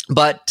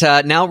 But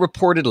now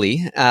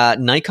reportedly,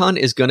 Nikon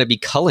is going to be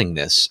culling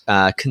this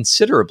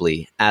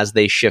considerably as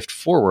they shift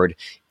forward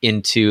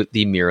into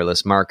the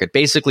mirrorless market,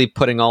 basically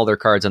putting all their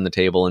cards on the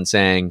table and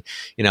saying,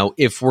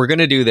 if we're going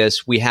to do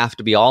this, we have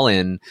to be all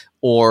in,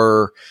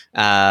 or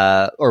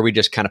we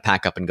just kind of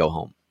pack up and go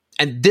home.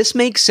 And this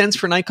makes sense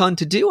for Nikon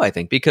to do, I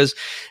think, because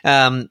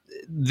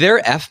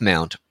their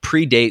F-mount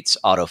predates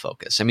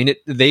autofocus. I mean,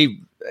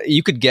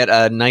 you could get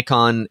a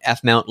Nikon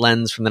F-mount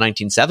lens from the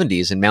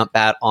 1970s and mount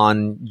that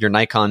on your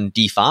Nikon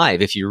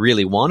D5 if you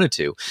really wanted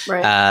to.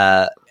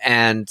 Right.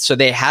 And so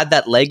they had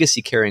that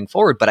legacy carrying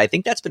forward, but I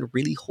think that's been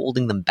really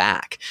holding them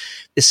back,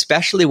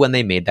 especially when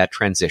they made that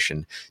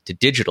transition to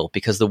digital,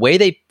 because the way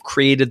they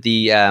created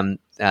the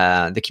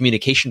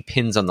communication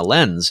pins on the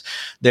lens,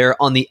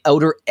 they're on the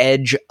outer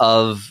edge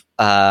of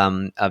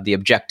the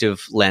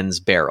objective lens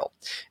barrel.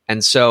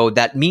 And so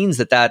that means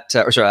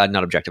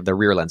the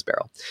rear lens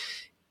barrel.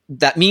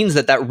 That means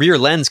that rear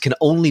lens can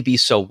only be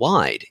so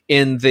wide.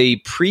 In the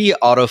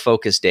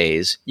pre-autofocus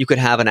days, you could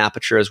have an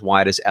aperture as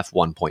wide as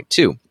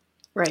f1.2.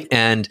 Right.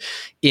 And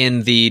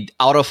in the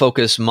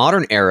autofocus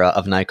modern era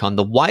of Nikon,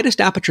 the widest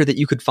aperture that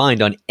you could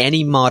find on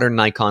any modern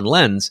Nikon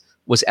lens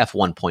was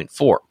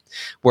f1.4.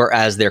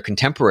 Whereas their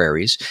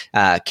contemporaries,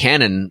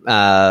 Canon,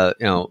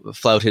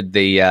 flouted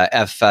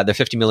the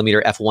 50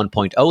 millimeter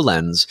f1.0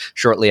 lens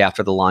shortly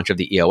after the launch of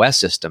the EOS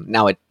system.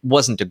 Now, it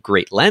wasn't a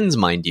great lens,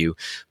 mind you,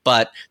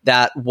 but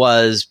that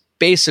was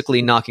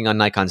basically knocking on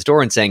Nikon's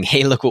door and saying,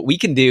 hey, look what we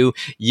can do.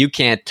 You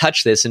can't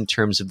touch this in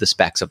terms of the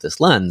specs of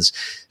this lens.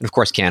 And of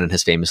course, Canon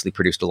has famously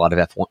produced a lot of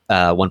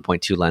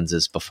f1.2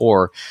 lenses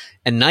before.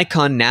 And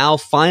Nikon now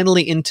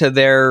finally into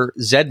their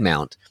Z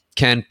mount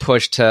can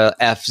push to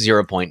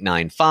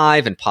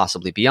f0.95 and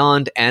possibly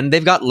beyond. And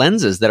they've got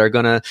lenses that are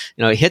going to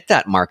hit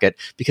that market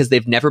because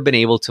they've never been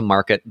able to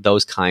market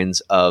those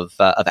kinds of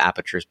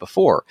apertures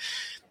before.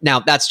 Now,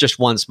 that's just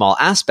one small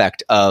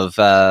aspect of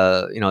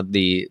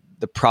the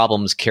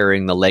problems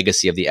carrying the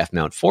legacy of the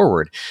F-mount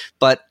forward.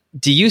 But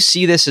do you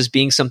see this as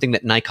being something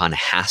that Nikon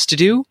has to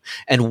do?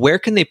 And where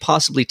can they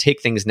possibly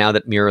take things now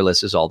that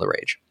mirrorless is all the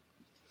rage?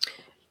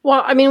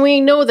 Well, I mean,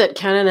 we know that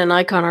Canon and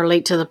Nikon are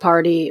late to the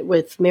party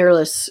with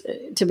mirrorless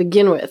to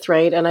begin with,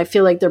 right? And I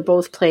feel like they're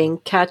both playing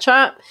catch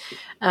up.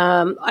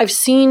 I've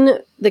seen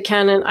the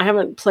Canon. I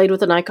haven't played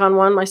with the Nikon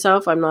one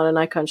myself. I'm not a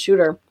Nikon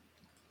shooter,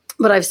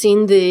 but I've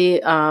seen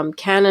the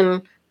Canon.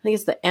 I think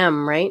it's the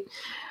M, right?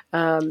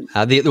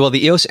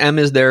 The EOS M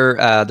is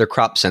their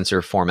crop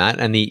sensor format,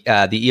 and the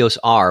EOS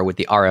R with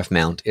the RF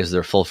mount is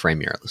their full frame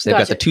mirrorless. They've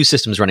got the two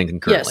systems running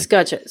concurrently. Yes,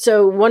 gotcha.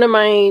 So one of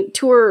my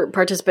tour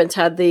participants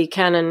had the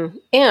Canon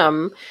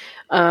M,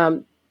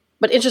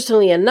 but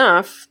interestingly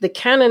enough, the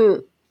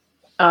Canon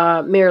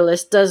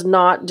mirrorless does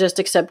not just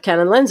accept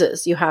Canon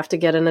lenses. You have to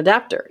get an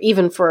adapter,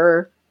 even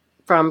from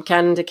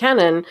Canon to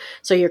Canon.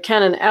 So your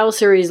Canon L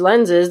series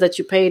lenses that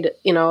you paid,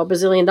 $1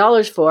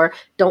 bazillion for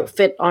don't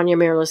fit on your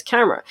mirrorless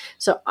camera.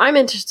 So I'm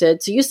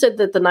interested. So you said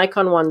that the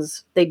Nikon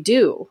ones, they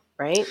do,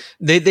 right?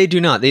 They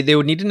do not. They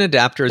would need an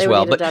adapter as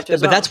well. But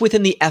that's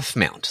within the F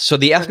mount. So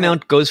the F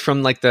mount goes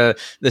from like the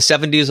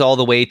 70s all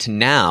the way to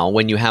now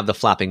when you have the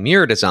flapping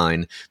mirror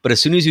design. But as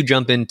soon as you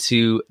jump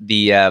into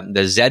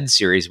the Z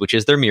series, which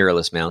is their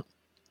mirrorless mount,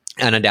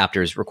 an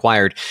adapter is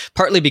required,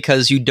 partly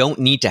because you don't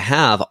need to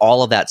have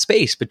all of that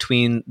space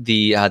between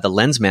the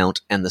lens mount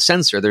and the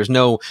sensor. There's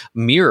no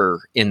mirror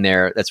in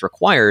there that's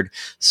required.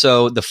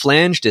 So the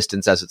flange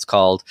distance, as it's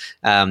called,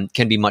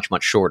 can be much,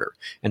 much shorter.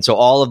 And so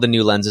all of the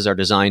new lenses are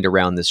designed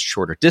around this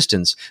shorter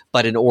distance.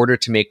 But in order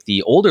to make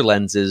the older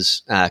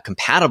lenses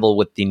compatible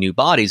with the new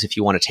bodies, if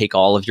you want to take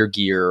all of your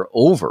gear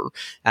over,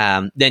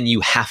 then you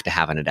have to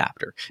have an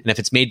adapter. And if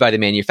it's made by the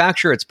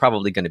manufacturer, it's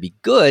probably going to be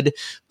good,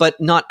 but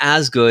not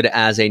as good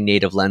as a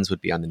native lens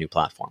would be on the new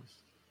platform.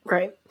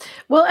 Right.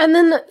 Well, and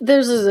then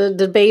there's a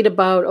debate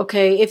about,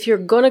 okay, if you're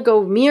going to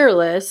go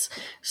mirrorless.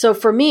 So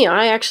for me,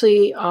 I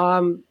actually,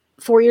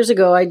 4 years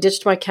ago, I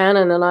ditched my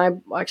Canon,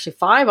 and actually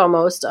 5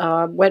 almost,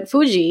 went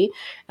Fuji,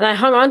 and I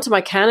hung on to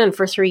my Canon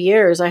for 3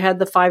 years. I had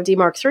the 5D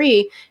Mark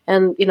III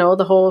and,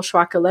 the whole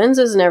Schwatka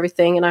lenses and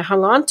everything, and I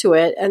hung on to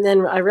it. And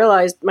then I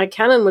realized my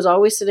Canon was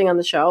always sitting on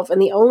the shelf, and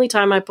the only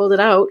time I pulled it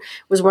out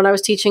was when I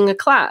was teaching a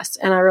class.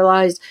 And I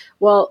realized,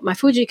 well, my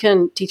Fuji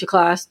can teach a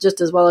class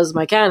just as well as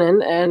my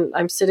Canon, and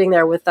I'm sitting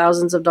there with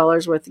thousands of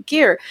dollars worth of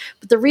gear.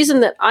 But the reason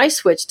that I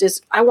switched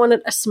is I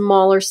wanted a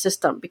smaller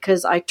system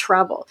because I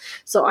travel.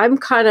 So I'm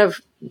kind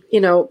of,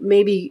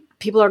 maybe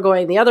people are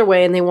going the other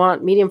way and they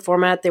want medium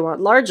format, they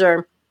want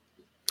larger.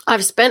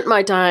 I've spent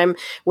my time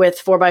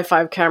with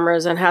 4x5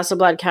 cameras and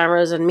Hasselblad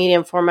cameras and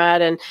medium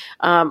format. And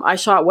I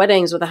shot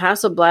weddings with a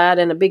Hasselblad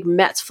and a big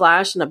Metz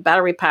flash and a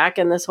battery pack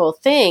and this whole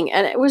thing.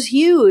 And it was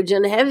huge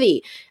and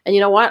heavy. And you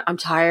know what? I'm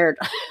tired.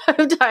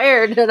 I'm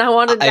tired and I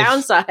want to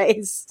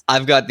downsize.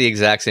 I've got the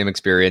exact same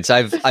experience.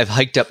 I've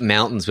hiked up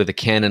mountains with a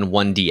Canon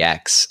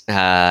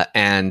 1DX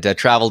and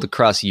traveled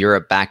across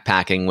Europe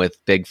backpacking with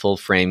big full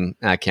frame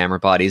camera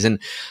bodies. And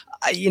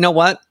you know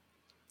what?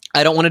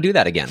 I don't want to do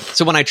that again.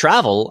 So when I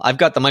travel, I've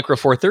got the Micro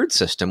Four Thirds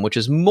system, which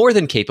is more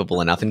than capable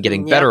enough and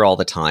getting better all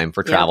the time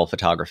for travel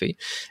photography.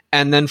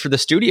 And then for the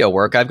studio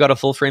work, I've got a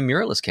full frame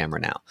mirrorless camera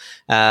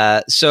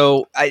now.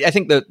 So I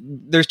think that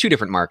there's two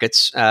different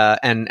markets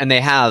and they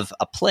have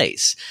a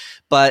place.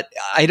 But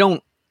I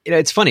don't,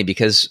 it's funny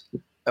because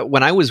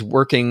when I was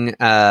working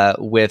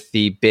with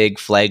the big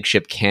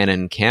flagship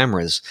Canon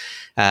cameras,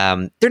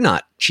 they're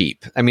not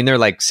cheap. I mean, they're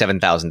like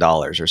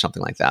 $7,000 or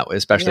something like that,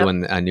 especially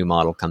when a new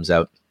model comes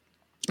out.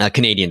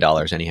 Canadian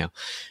dollars, anyhow.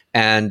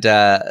 And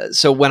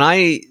so when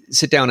I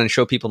sit down and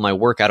show people my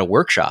work at a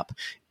workshop,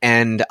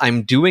 and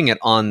I'm doing it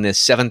on this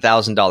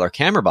 $7,000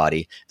 camera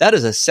body, that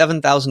is a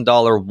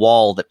 $7,000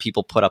 wall that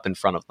people put up in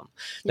front of them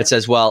that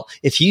says, well,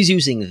 if he's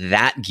using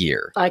that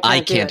gear, I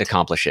can't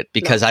accomplish it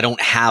because I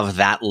don't have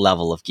that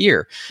level of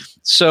gear.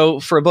 So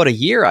for about a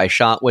year, I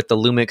shot with the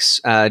Lumix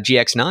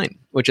GX9,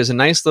 which is a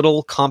nice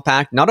little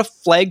compact, not a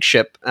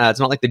flagship. It's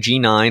not like the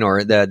G9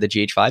 or the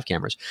GH5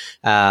 cameras.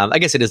 I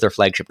guess it is their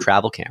flagship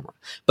travel camera,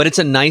 but it's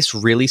a nice,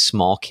 really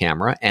small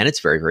camera, and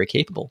it's very, very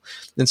capable.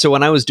 And so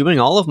when I was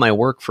doing all of my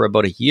work for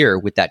about a year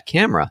with that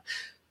camera,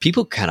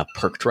 people kind of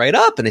perked right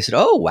up and they said,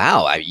 oh,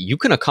 wow, you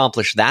can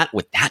accomplish that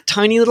with that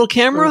tiny little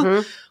camera?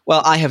 Mm-hmm.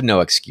 Well, I have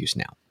no excuse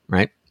now,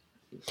 right?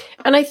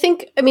 And I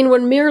think,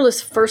 when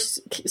mirrorless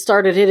first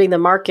started hitting the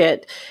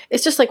market,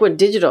 it's just like when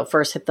digital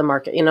first hit the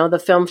market. The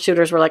film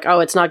shooters were like, oh,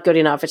 it's not good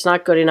enough. It's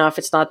not good enough.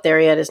 It's not there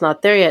yet. It's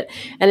not there yet.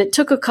 And it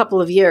took a couple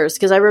of years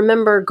because I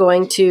remember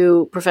going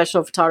to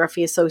Professional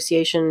Photography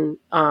Association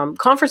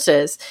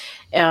conferences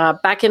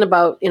back in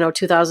about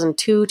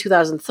 2002,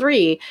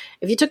 2003.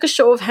 If you took a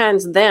show of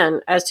hands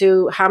then as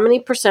to how many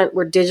percent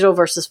were digital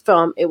versus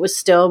film, it was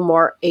still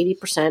more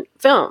 80%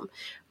 film.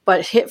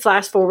 But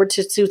fast forward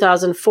to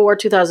 2004,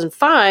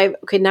 2005,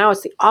 okay, now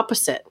it's the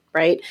opposite,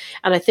 right?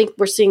 And I think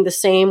we're seeing the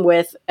same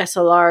with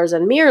SLRs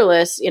and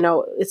mirrorless.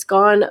 It's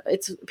gone.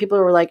 People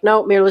were like,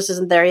 no, mirrorless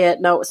isn't there yet.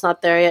 No, it's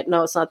not there yet.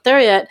 No, it's not there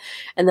yet.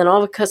 And then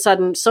all of a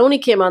sudden,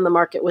 Sony came on the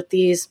market with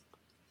these,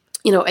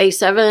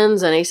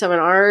 A7s and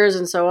A7Rs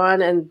and so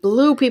on and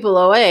blew people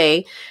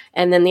away.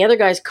 And then the other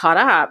guys caught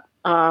up.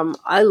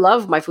 I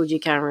love my Fuji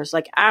cameras,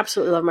 like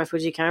absolutely love my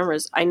Fuji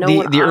cameras. I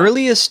know the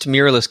earliest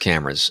mirrorless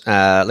cameras,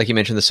 like you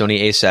mentioned, the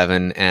Sony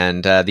A7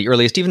 and the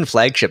earliest even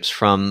flagships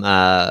from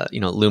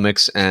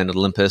Lumix and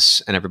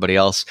Olympus and everybody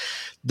else.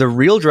 The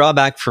real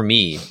drawback for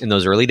me in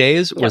those early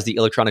days was the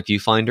electronic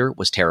viewfinder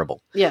was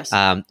terrible. Yes,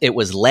 it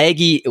was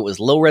laggy. It was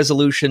low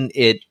resolution.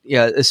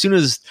 As soon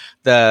as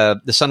the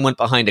sun went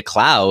behind a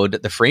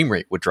cloud, the frame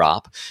rate would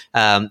drop.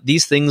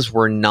 These things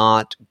were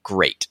not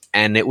great,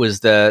 and it was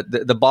the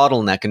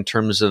bottleneck in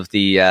terms of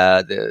the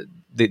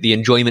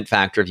enjoyment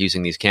factor of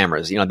using these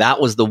cameras.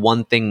 That was the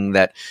one thing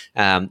that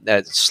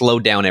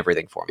slowed down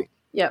everything for me.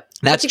 Yeah,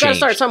 that's you got to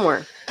start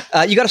somewhere.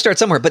 You got to start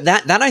somewhere, but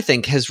that I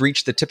think has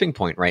reached the tipping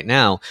point right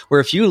now, where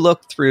if you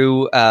look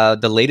through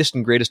the latest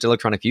and greatest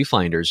electronic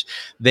viewfinders,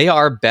 they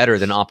are better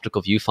than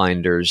optical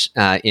viewfinders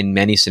in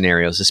many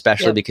scenarios,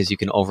 especially because you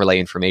can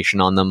overlay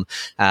information on them.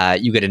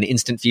 You get an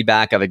instant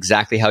feedback of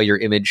exactly how your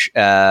image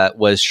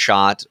was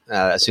shot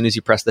as soon as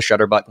you press the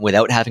shutter button,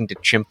 without having to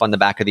chimp on the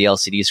back of the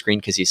LCD screen,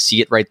 because you see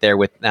it right there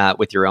with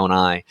your own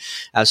eye.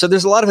 So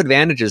there's a lot of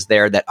advantages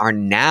there that are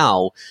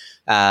now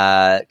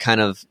the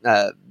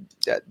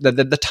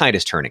tide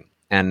is turning.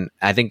 And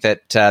I think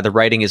that the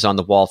writing is on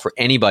the wall for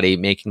anybody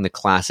making the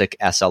classic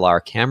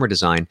SLR camera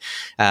design.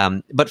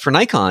 But for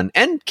Nikon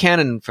and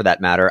Canon, for that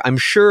matter, I'm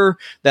sure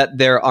that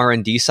their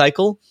R&D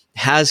cycle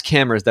has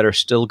cameras that are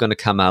still going to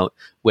come out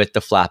with the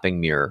flapping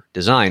mirror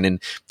design.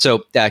 And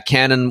so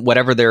Canon,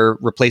 whatever their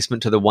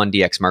replacement to the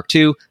 1DX Mark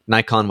II,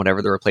 Nikon,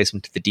 whatever the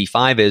replacement to the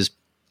D5 is,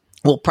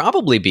 will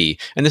probably be,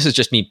 and this is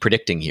just me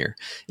predicting here,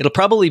 it'll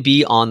probably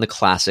be on the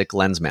classic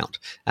lens mount,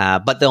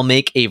 but they'll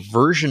make a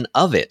version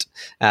of it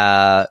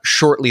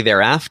shortly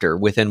thereafter,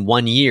 within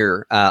 1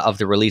 year of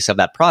the release of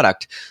that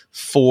product,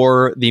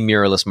 for the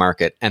mirrorless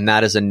market. And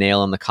that is a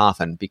nail in the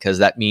coffin, because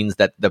that means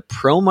that the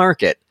pro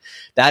market,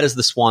 that is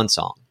the swan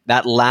song.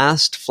 That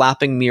last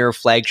flapping mirror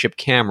flagship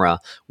camera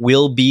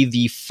will be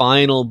the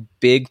final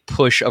big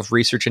push of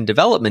research and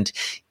development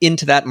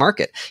into that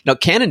market. Now,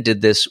 Canon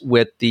did this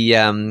with the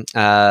EOS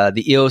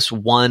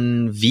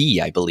 1V,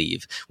 I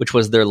believe, which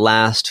was their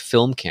last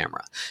film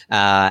camera,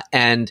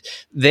 and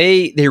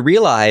they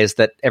realized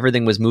that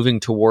everything was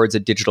moving towards a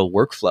digital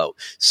workflow.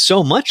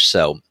 So much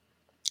so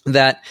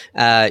that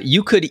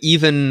you could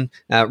even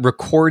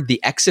record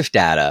the EXIF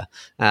data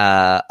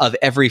of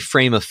every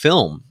frame of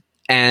film.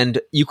 And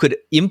you could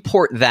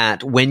import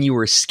that when you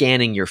were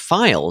scanning your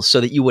files,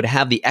 so that you would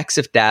have the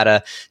EXIF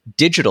data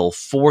digital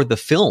for the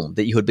film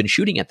that you had been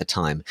shooting at the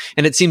time.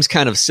 And it seems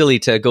kind of silly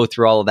to go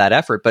through all of that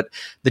effort, but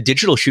the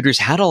digital shooters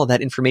had all of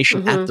that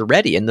information at the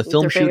ready, and the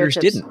film shooters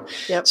didn't.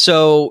 Yep.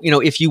 So,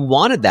 if you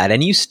wanted that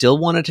and you still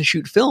wanted to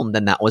shoot film,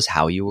 then that was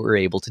how you were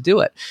able to do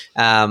it.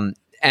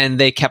 And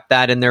they kept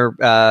that in their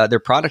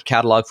product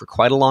catalog for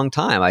quite a long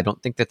time. I don't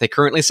think that they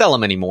currently sell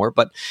them anymore,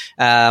 but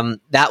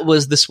that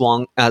was the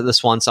swan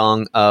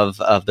song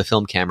of the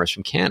film cameras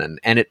from Canon,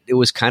 and it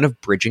was kind of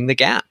bridging the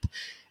gap.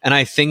 And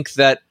I think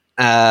that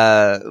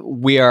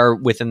we are,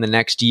 within the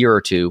next year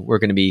or two, we're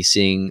going to be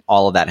seeing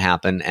all of that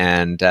happen,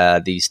 and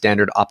the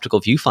standard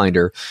optical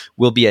viewfinder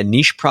will be a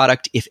niche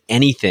product, if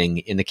anything,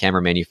 in the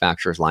camera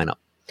manufacturer's lineup.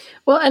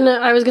 Well, and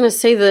I was going to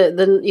say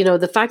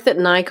the fact that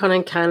Nikon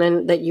and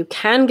Canon, that you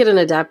can get an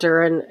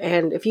adapter,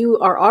 and if you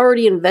are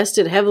already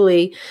invested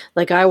heavily,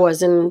 like I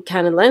was, in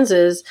Canon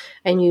lenses,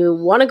 and you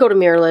want to go to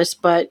mirrorless,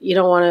 but you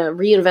don't want to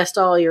reinvest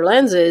all your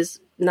lenses,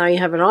 now you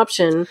have an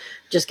option.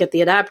 Just get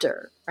the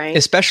adapter. Right.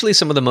 Especially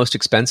some of the most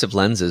expensive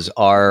lenses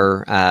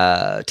are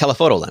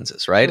telephoto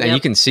lenses, right? Yep. And you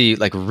can see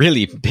like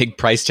really big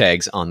price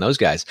tags on those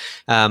guys.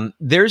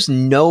 There's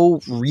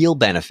no real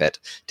benefit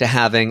to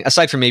having,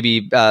 aside from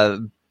maybe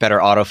better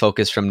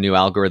autofocus from new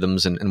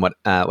algorithms and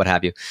what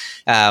have you.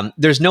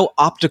 There's no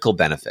optical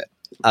benefit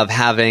of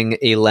having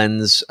a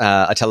lens,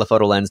 a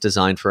telephoto lens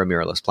designed for a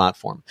mirrorless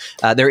platform.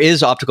 There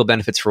is optical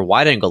benefits for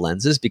wide-angle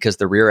lenses, because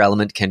the rear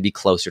element can be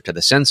closer to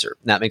the sensor.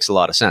 That makes a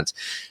lot of sense.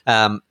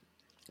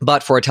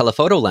 But for a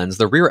telephoto lens,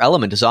 the rear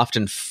element is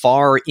often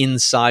far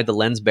inside the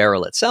lens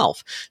barrel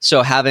itself.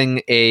 So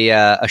having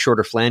a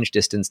shorter flange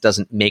distance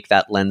doesn't make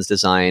that lens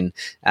design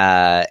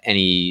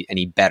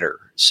any better.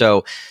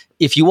 So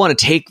if you want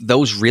to take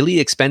those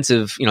really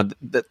expensive,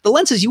 the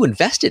lenses you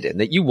invested in,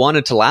 that you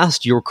wanted to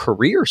last your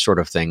career sort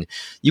of thing,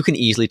 you can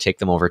easily take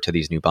them over to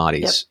these new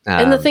bodies. Yep.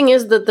 And the thing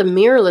is that the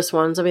mirrorless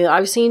ones, I mean,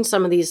 I've seen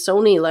some of these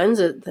Sony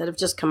lenses that have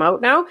just come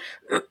out now.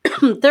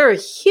 They're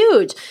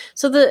huge.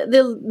 So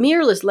the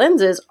mirrorless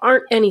lenses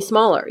aren't any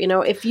smaller.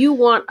 If you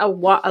want a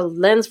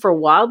lens for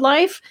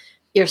wildlife,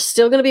 you're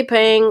still going to be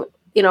paying,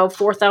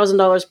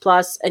 $4,000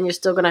 plus, and you're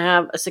still going to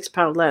have a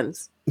 6-pound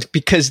lens.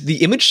 Because the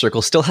image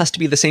circle still has to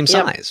be the same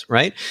size,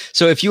 right?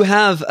 So if you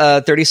have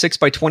a 36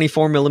 by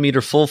 24 millimeter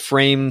full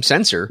frame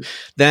sensor,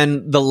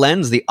 then the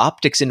lens, the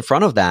optics in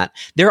front of that,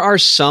 there are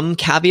some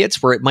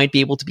caveats where it might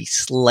be able to be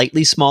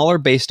slightly smaller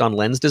based on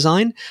lens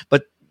design,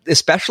 but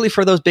especially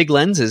for those big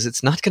lenses,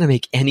 it's not going to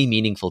make any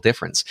meaningful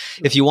difference.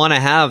 If you want to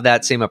have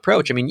that same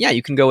approach, I mean, yeah,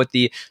 you can go with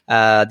the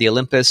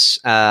Olympus,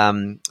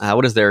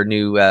 what is their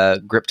new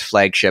gripped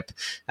flagship,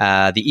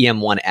 the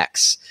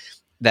EM1X.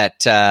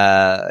 that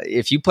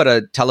if you put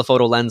a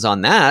telephoto lens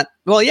on that,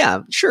 well,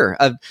 yeah, sure.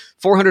 A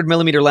 400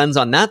 millimeter lens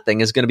on that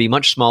thing is going to be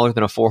much smaller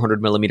than a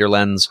 400 millimeter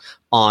lens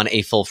on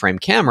a full frame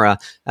camera.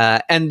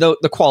 And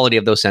the quality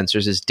of those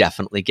sensors is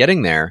definitely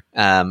getting there.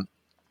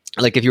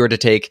 Like if you were to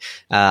take,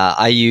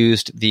 I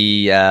used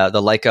the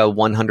Leica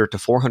 100 to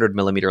 400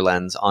 millimeter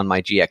lens on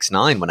my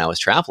GX9 when I was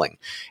traveling,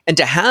 and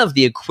to have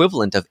the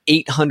equivalent of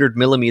 800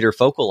 millimeter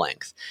focal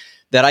length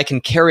that I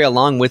can carry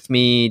along with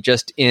me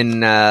just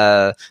in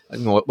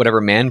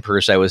whatever man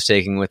purse I was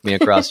taking with me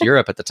across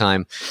Europe at the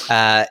time,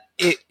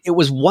 it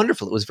was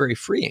wonderful. It was very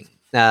freeing.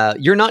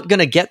 You're not going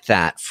to get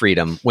that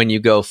freedom when you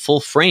go full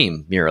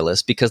frame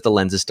mirrorless because the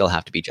lenses still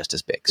have to be just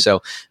as big.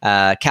 So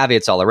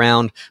caveats all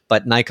around.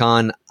 But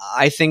Nikon,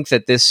 I think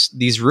that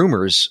these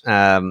rumors,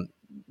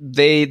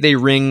 they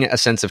ring a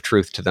sense of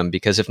truth to them,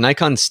 because if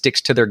Nikon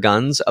sticks to their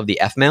guns of the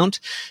F mount,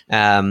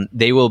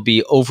 they will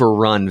be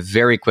overrun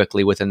very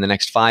quickly. Within the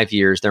next 5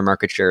 years, their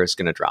market share is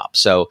going to drop.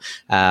 So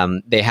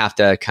they have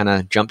to kind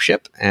of jump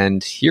ship.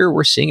 And here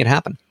we're seeing it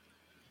happen.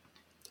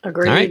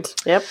 Agreed. All right.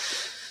 Yep.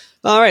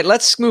 All right,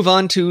 let's move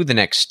on to the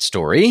next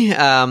story.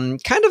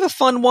 Kind of a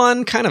fun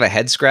one, kind of a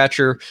head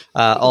scratcher,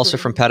 also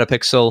from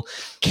Petapixel.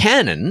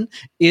 Canon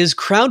is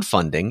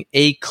crowdfunding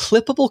a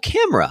clippable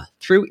camera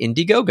through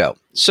Indiegogo.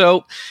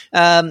 So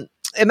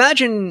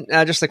imagine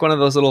just like one of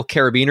those little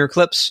carabiner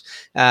clips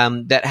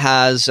that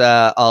has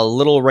a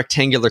little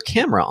rectangular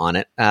camera on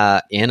it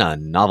in a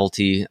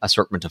novelty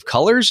assortment of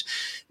colors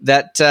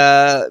that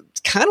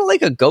kind of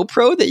like a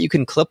GoPro that you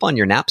can clip on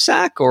your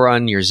knapsack or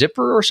on your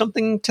zipper or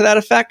something to that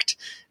effect.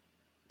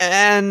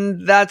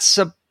 And that's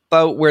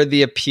about where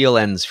the appeal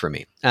ends for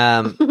me.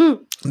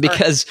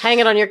 Because hang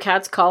it on your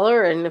cat's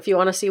collar, and if you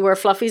want to see where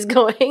Fluffy's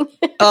going.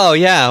 Oh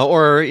yeah,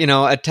 or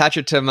attach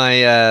it to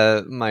my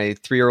my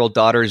 3-year-old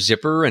daughter's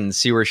zipper and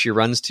see where she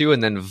runs to,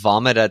 and then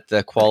vomit at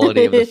the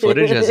quality of the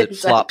footage as it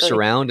flops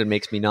around and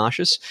makes me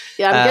nauseous.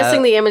 Yeah, I'm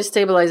guessing the image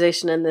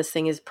stabilization in this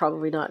thing is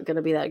probably not going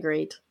to be that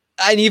great.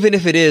 And even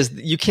if it is,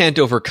 you can't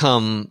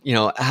overcome,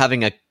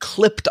 having a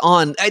clipped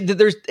on.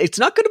 It's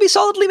not going to be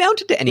solidly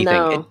mounted to anything.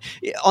 No.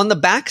 On the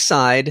back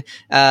side,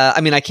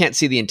 I can't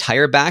see the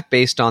entire back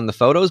based on the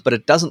photos, but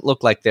it doesn't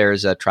look like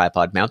there's a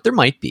tripod mount. There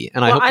might be,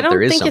 and I hope that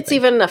there is something. I don't think it's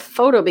even a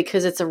photo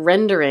because it's a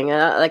rendering.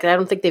 I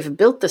don't think they've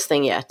built this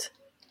thing yet.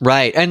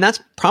 Right. And that's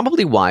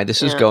probably why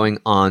this is going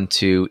on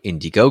to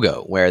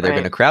Indiegogo, where they're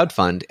going to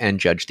crowdfund and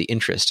judge the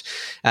interest.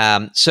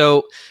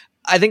 So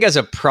I think as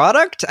a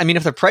product,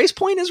 if the price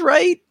point is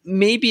right,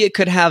 maybe it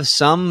could have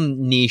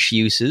some niche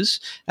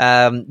uses.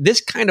 This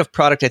kind of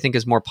product, I think,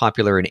 is more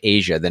popular in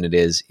Asia than it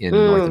is in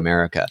North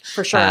America.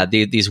 For sure.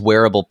 These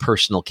wearable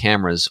personal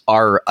cameras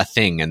are a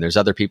thing, and there's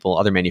other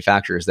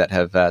manufacturers that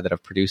have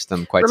produced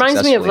them quite successfully.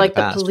 Reminds me of like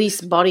the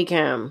police body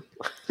cam.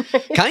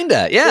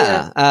 Kinda,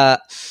 yeah.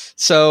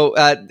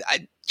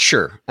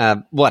 Sure,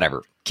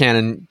 whatever.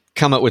 Canon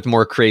come up with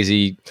more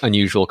crazy,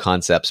 unusual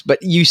concepts. But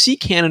you see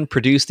Canon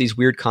produce these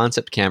weird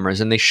concept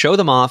cameras, and they show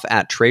them off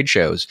at trade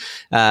shows,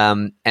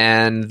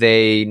 and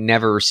they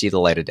never see the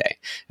light of day.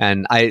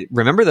 And I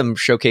remember them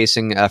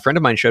showcasing, a friend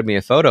of mine showed me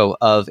a photo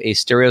of a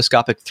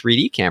stereoscopic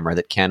 3D camera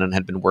that Canon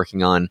had been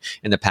working on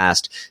in the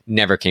past,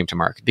 never came to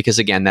market, because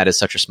again, that is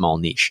such a small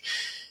niche.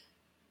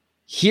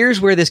 Here's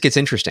where this gets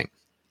interesting.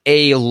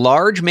 A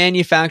large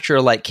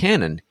manufacturer like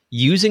Canon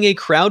using a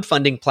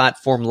crowdfunding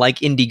platform like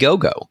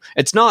Indiegogo.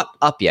 It's not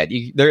up yet.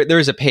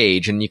 There's a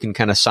page, and you can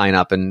kind of sign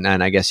up, and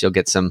I guess you'll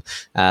get some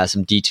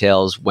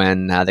details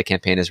when the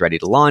campaign is ready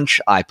to launch.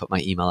 I put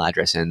my email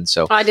address in,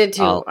 so I did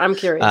too. I'm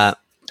curious.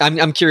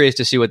 I'm curious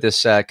to see what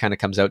this kind of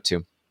comes out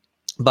to.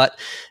 But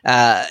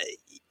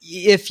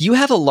if you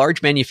have a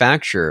large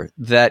manufacturer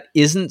that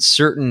isn't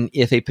certain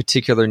if a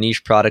particular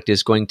niche product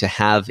is going to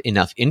have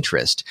enough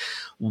interest,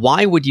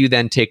 why would you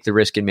then take the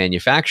risk in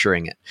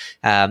manufacturing it?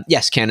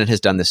 Yes, Canon has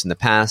done this in the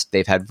past.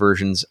 They've had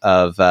versions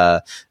of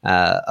their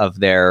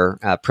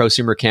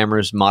prosumer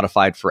cameras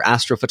modified for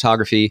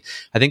astrophotography.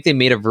 I think they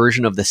made a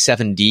version of the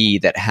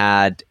 7D that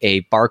had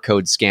a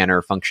barcode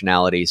scanner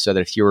functionality, so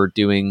that if you were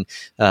doing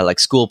like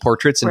school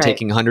portraits and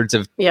taking hundreds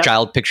of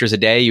child pictures a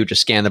day, you would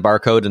just scan the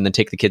barcode and then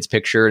take the kid's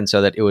picture, and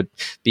so that it would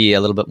be a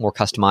little bit more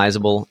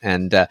customizable.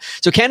 And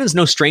so Canon's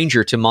no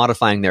stranger to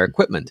modifying their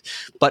equipment.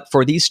 But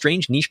for these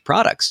strange niche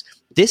products,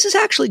 this is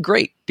actually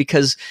great,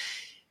 because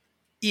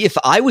if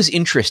I was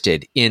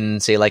interested in,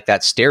 say, like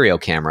that stereo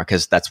camera,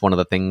 because that's one of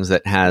the things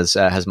that has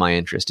my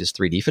interest is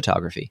 3D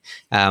photography,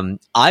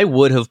 I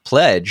would have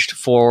pledged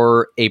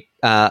for a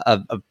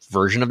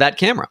version of that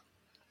camera,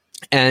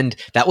 and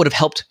that would have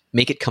helped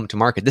make it come to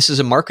market. This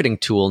is a marketing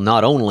tool,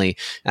 not only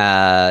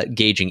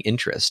gauging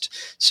interest.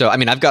 So,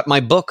 I've got my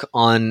book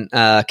on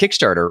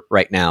Kickstarter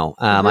right now,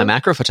 my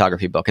macro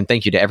photography book, and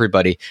thank you to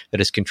everybody that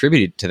has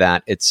contributed to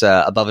that. It's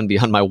above and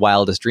beyond my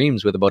wildest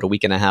dreams, with about a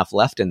week and a half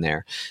left in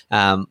there.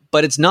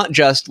 But it's not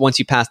just once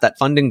you pass that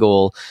funding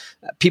goal,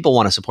 people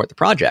want to support the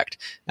project,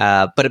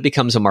 but it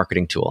becomes a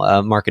marketing tool,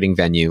 a marketing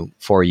venue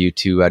for you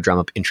to drum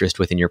up interest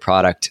within your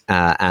product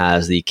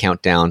as the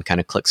countdown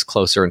kind of clicks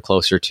closer and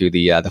closer to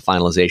the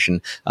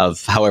finalization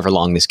of however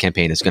long this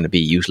campaign is going to be.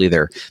 Usually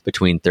they're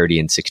between 30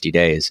 and 60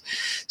 days.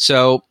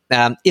 So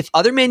if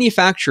other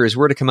manufacturers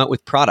were to come out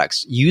with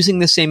products using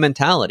the same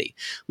mentality,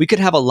 we could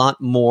have a lot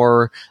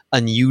more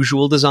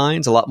unusual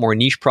designs, a lot more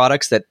niche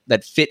products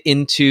that fit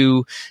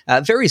into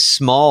very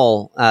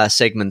small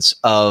segments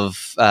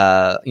of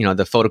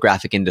the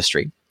photographic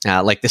industry,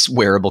 like this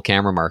wearable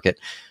camera market,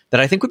 that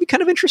I think would be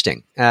kind of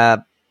interesting.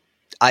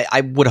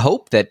 I would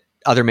hope that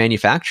other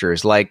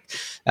manufacturers like,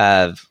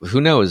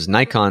 who knows,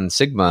 Nikon,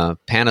 Sigma,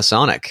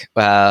 Panasonic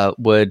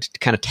would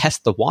kind of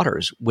test the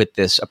waters with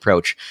this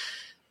approach.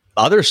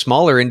 Other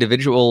smaller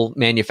individual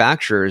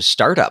manufacturers,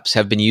 startups,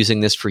 have been using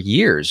this for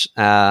years.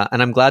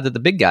 And I'm glad that the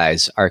big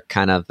guys are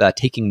kind of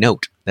taking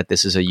note that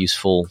this is a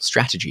useful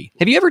strategy.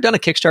 Have you ever done a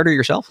Kickstarter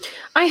yourself?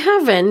 I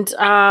haven't.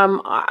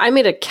 I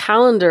made a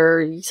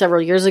calendar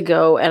several years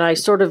ago, and I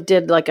sort of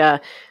did like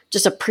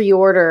just a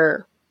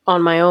pre-order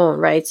on my own,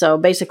 right? So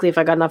basically, if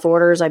I got enough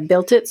orders, I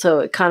built it. So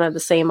it kind of the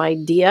same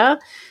idea.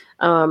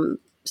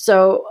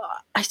 So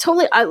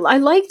I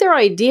like their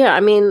idea.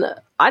 I mean,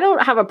 I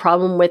don't have a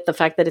problem with the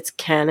fact that it's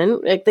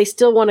Canon. Like, they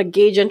still want to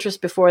gauge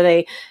interest before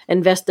they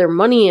invest their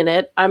money in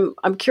it.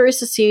 I'm curious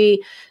to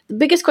see. The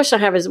biggest question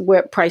I have is,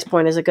 what price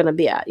point is it going to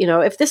be at?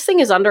 If this thing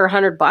is under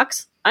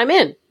 $100, I'm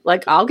in.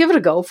 Like, I'll give it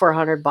a go for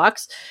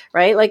 $100,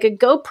 right? Like, a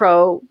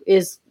GoPro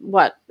is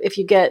what? If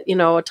you get,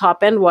 a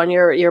top end one,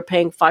 you're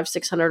paying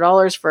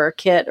 $500-$600 for a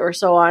kit or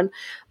so on.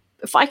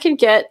 If I can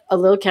get a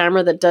little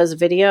camera that does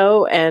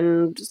video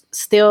and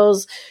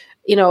stills,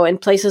 in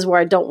places where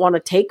I don't want to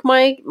take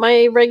my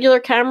regular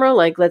camera,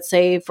 like, let's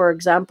say, for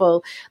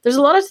example, there's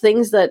a lot of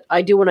things that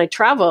I do when I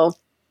travel,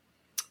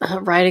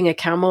 riding a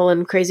camel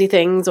and crazy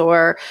things,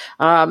 or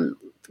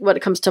what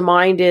comes to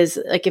mind is,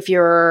 like, if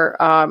you're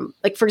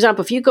like, for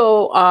example, if you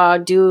go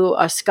do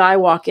a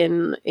skywalk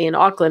in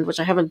Auckland, which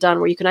I haven't done,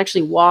 where you can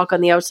actually walk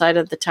on the outside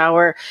of the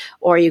tower,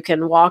 or you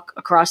can walk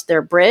across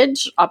their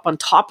bridge up on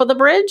top of the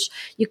bridge,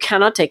 you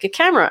cannot take a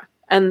camera.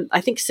 And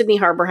I think Sydney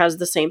Harbor has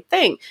the same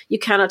thing. You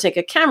cannot take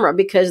a camera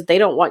because they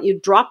don't want you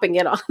dropping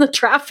it on the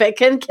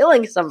traffic and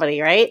killing somebody,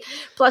 right?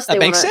 Plus, that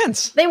makes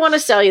sense. They want to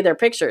sell you their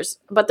pictures.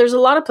 But there's a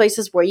lot of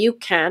places where you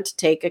can't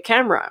take a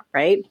camera,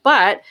 right?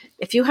 But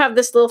if you have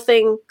this little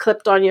thing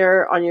clipped on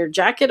your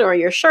jacket or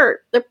your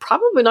shirt, they're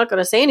probably not going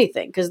to say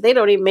anything because they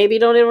don't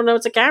even know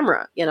it's a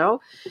camera,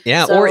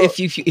 Yeah, so, or if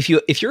you're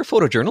a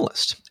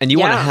photojournalist and you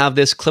want to have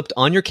this clipped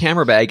on your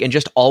camera bag and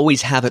just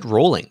always have it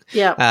rolling.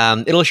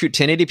 Yeah. It'll shoot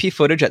 1080p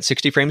footage at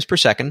 60 frames per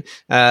second.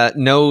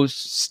 No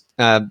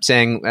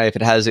saying if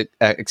it has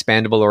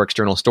expandable or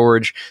external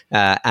storage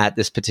at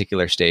this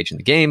particular stage in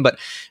the game, but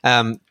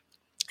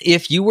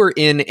if you were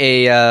in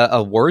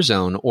a war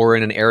zone or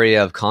in an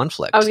area of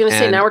conflict, I was going to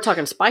say, now we're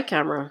talking spy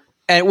camera.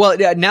 And well,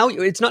 now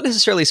it's not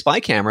necessarily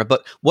spy camera,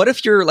 but what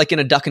if you're like in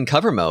a duck and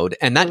cover mode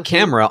and that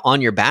camera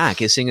on your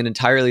back is seeing an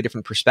entirely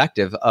different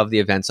perspective of the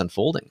events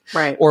unfolding?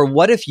 Right. Or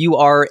what if you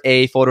are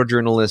a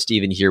photojournalist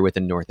even here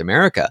within North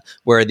America,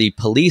 where the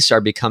police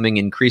are becoming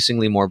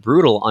increasingly more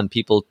brutal on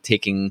people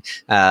taking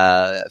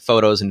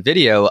photos and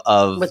video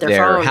of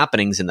their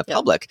happenings in the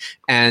public.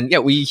 And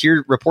we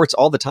hear reports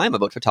all the time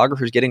about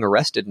photographers getting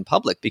arrested in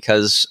public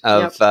because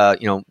of,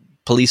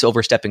 police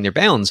overstepping their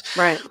bounds.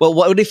 Right. Well,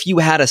 what if you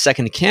had a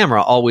second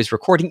camera always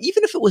recording,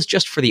 even if it was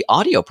just for the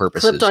audio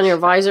purposes? Clipped on your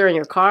visor in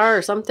your car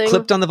or something?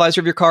 Clipped on the visor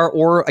of your car,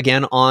 or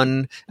again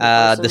on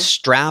the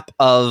strap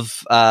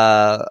of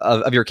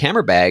your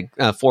camera bag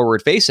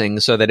forward facing,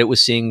 so that it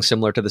was seeing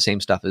similar to the same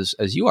stuff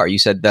as you are. You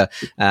said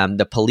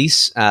the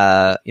police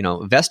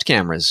vest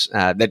cameras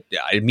that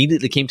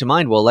immediately came to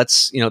mind. Well,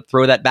 let's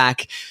throw that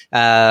back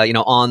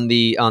on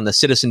the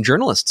citizen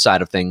journalist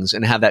side of things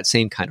and have that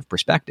same kind of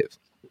perspective.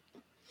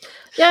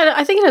 Yeah,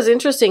 I think it has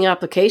interesting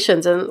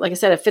applications. And like I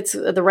said, if it's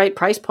the right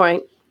price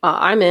point,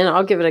 I'm in.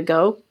 I'll give it a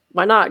go.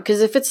 Why not?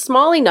 Because if it's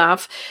small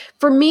enough,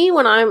 for me,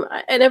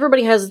 and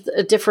everybody has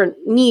different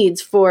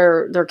needs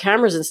for their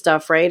cameras and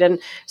stuff, right? And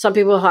some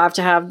people have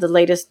to have the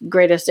latest,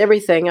 greatest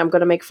everything. I'm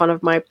going to make fun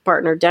of my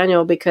partner,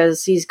 Daniel,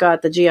 because he's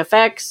got the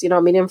GFX,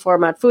 medium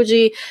format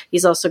Fuji.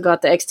 He's also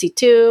got the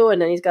X-T2,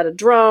 and then he's got a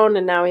drone,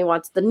 and now he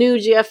wants the new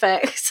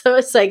GFX. So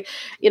it's like,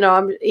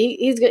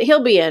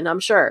 he'll be in,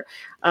 I'm sure.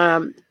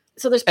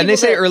 So there's and they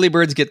say early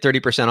birds get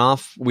 30%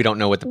 off. We don't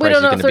know what the price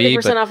is going to be. We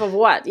don't know 30% off of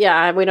what.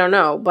 Yeah, we don't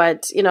know.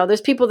 But,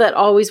 there's people that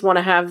always want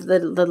to have the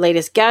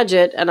latest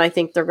gadget, and I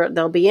think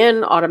they'll be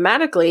in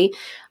automatically.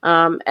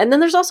 And then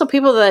there's also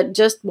people that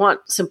just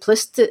want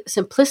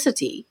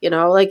simplicity, I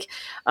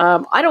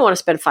don't want to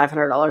spend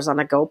 $500 on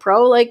a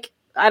GoPro. Like,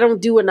 I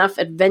don't do enough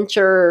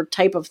adventure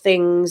type of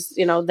things,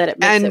 that it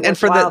makes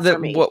it worthwhile for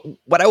me.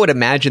 What I would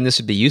imagine this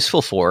would be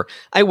useful for,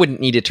 I wouldn't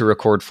need it to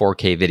record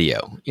 4K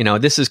video.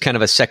 This is kind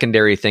of a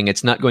secondary thing.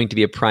 It's not going to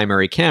be a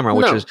primary camera,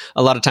 which is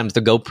a lot of times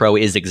the GoPro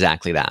is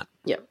exactly that.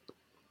 Yeah.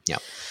 Yeah.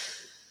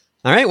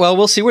 All right. Well,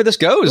 we'll see where this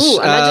goes.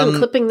 Ooh, imagine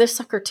clipping this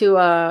sucker to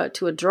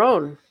a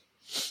drone.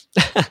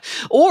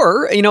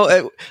 Or,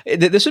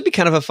 this would be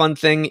kind of a fun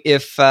thing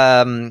if,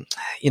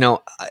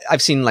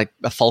 I've seen like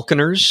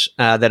falconers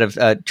that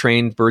have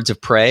trained birds of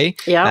prey.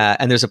 Yeah.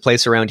 And there's a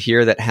place around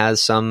here that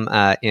has some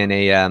in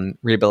a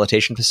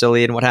rehabilitation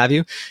facility and what have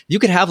you. You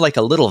could have like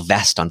a little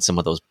vest on some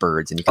of those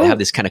birds and you could have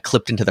this kind of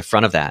clipped into the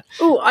front of that.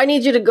 Oh, I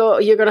need you to go.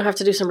 You're going to have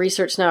to do some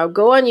research now.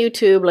 Go on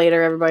YouTube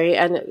later, everybody,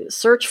 and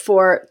search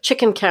for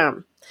chicken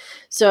cam.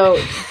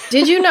 So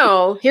did you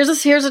know, here's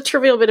a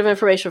trivial bit of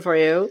information for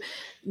you.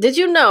 Did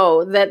you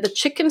know that the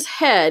chicken's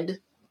head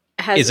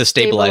is a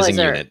stabilizing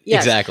unit?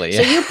 Yes. Exactly.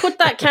 Yeah. So you put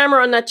that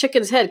camera on that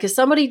chicken's head because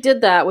somebody did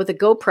that with a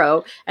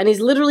GoPro and he's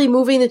literally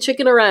moving the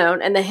chicken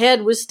around and the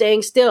head was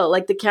staying still.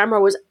 Like the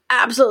camera was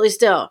absolutely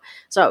still.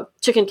 So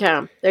chicken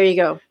cam. There you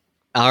go.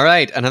 All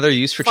right. Another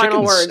use for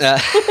Final chickens.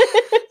 Words.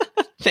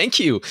 Thank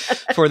you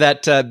for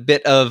that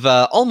bit of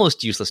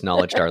almost useless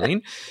knowledge,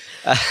 Darlene.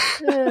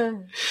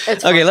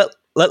 Okay,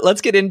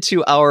 let's get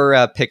into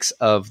our picks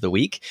of the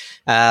week.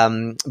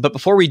 But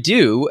before we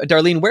do,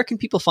 Darlene, where can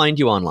people find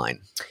you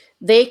online?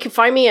 They can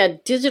find me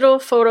at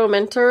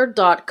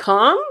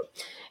digitalphotomentor.com.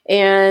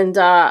 And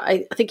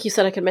I think you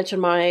said I could mention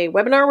my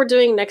webinar we're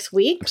doing next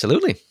week.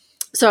 Absolutely.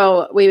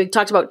 So we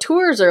talked about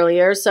tours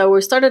earlier. So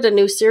we started a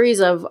new series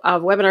of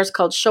webinars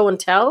called Show and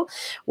Tell,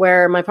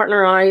 where my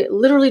partner and I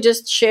literally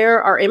just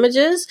share our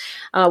images.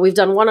 We've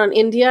done one on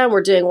India, and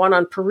we're doing one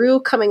on Peru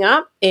coming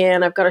up.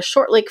 And I've got a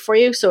short link for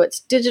you. So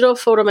it's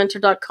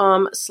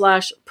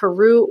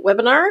digitalphotomentor.com/Peru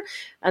webinar.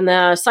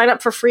 And sign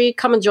up for free.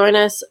 Come and join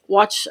us.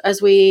 Watch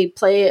as we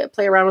play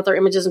around with our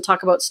images and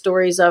talk about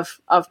stories of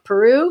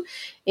Peru.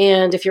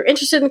 And if you're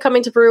interested in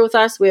coming to Peru with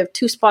us, we have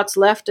 2 spots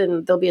left,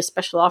 and there'll be a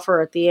special offer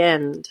at the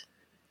end.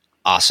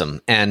 Awesome.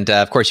 And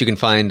of course, you can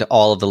find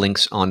all of the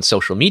links on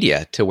social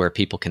media to where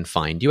people can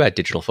find you at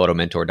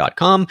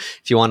digitalphotomentor.com.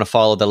 If you want to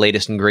follow the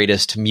latest and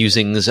greatest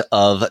musings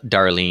of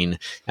Darlene,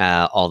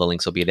 all the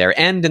links will be there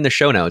and in the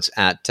show notes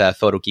at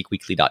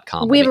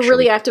photogeekweekly.com. We have a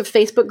really active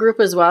Facebook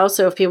group as well.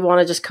 So if people want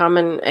to just come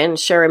and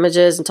share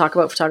images and talk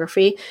about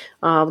photography,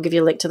 I'll give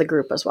you a link to the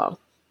group as well.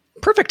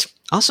 Perfect.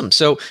 Awesome.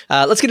 So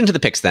let's get into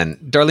the picks then.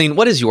 Darlene,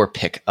 what is your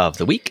pick of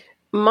the week?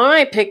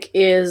 My pick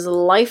is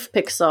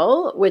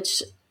LifePixel,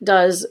 which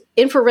does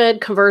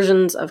infrared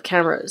conversions of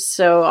cameras.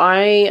 So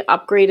I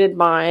upgraded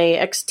my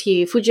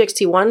Fuji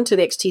X-T1 to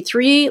the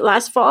X-T3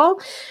 last fall.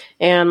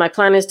 And my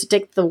plan is to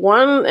take the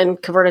one and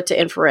convert it to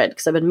infrared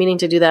because I've been meaning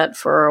to do that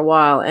for a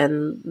while.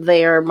 And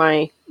they are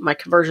my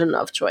conversion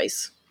of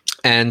choice.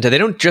 And they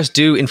don't just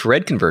do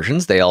infrared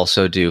conversions, they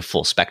also do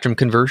full spectrum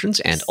conversions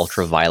and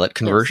ultraviolet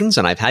conversions. Yes.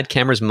 And I've had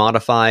cameras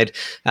modified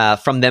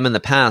from them in the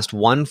past,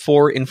 one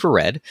for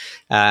infrared.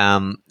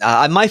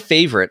 My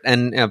favorite,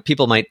 and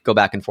people might go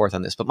back and forth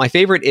on this, but my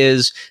favorite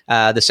is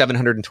the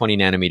 720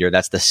 nanometer.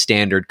 That's the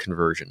standard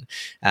conversion.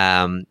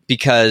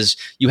 Because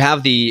you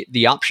have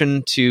the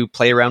option to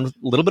play around with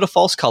a little bit of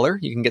false color.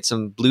 You can get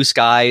some blue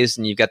skies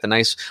and you've got the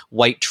nice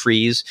white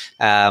trees.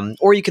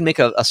 Or you can make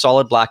a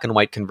solid black and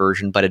white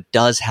conversion, but it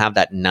does have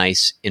that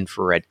nice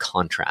infrared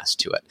contrast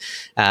to it.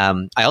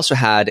 I also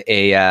had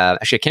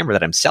actually a camera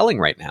that I'm selling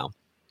right now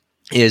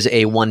is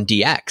a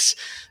 1DX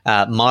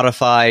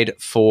modified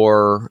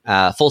for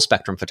full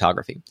spectrum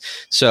photography.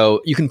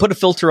 So you can put a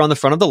filter on the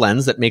front of the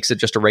lens that makes it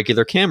just a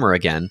regular camera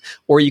again,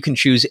 or you can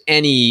choose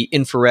any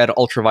infrared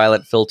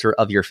ultraviolet filter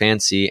of your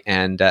fancy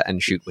and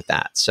shoot with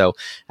that. So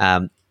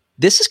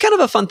this is kind of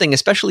a fun thing,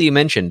 especially you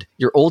mentioned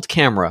your old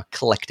camera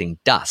collecting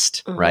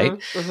dust, right?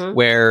 Mm-hmm.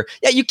 Where,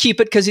 you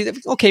keep it because,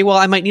 okay, well,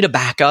 I might need a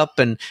backup.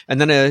 And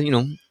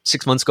then,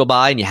 6 months go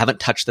by and you haven't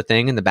touched the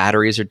thing and the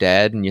batteries are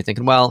dead. And you're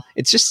thinking, well,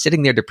 it's just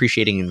sitting there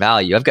depreciating in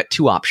value. I've got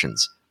 2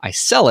 options. I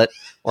sell it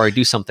or I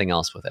do something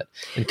else with it.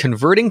 And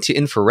converting to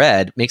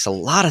infrared makes a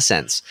lot of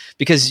sense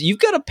because you've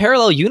got a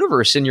parallel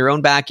universe in your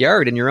own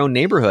backyard, in your own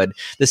neighborhood.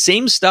 The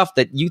same stuff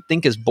that you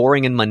think is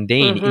boring and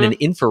mundane in an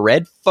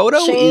infrared photo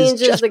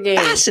is just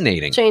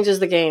fascinating.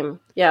 Changes the game.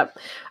 Yep.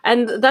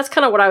 And that's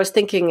kind of what I was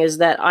thinking is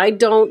that I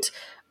don't...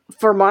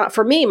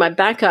 For me, my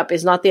backup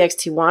is not the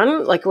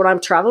X-T1. Like when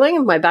I'm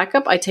traveling, my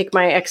backup, I take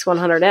my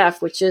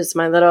X100F, which is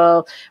my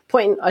little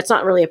point. It's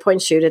not really a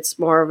point shoot. It's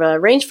more of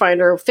a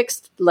rangefinder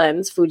fixed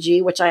lens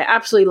Fuji, which I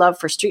absolutely love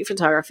for street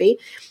photography.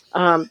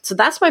 So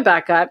that's my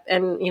backup.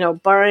 And,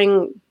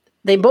 barring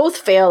they both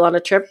fail on a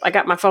trip, I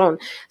got my phone.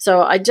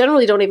 So I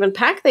generally don't even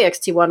pack the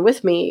X-T1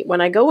 with me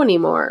when I go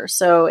anymore.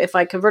 So if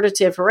I convert it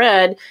to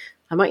infrared,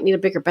 I might need a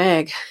bigger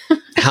bag.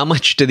 How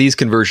much do these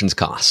conversions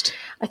cost?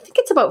 I think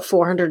it's about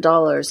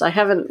 $400. I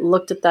haven't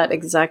looked at that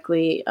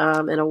exactly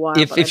in a while.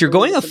 If you're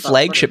going a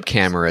flagship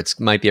camera, it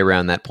might be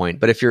around that point.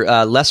 But if you're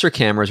lesser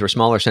cameras or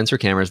smaller sensor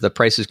cameras, the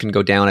prices can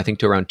go down, I think,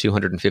 to around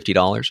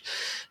 $250.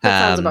 That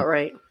sounds about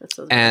right.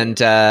 And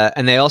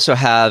they also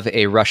have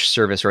a rush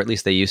service, or at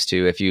least they used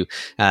to. If you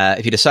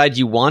decide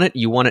you want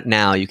it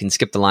now, you can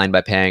skip the line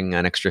by paying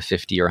an extra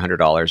 $50 or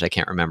 $100. I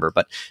can't remember,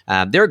 but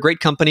they're a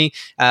great company.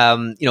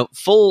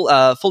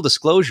 Full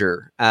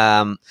disclosure.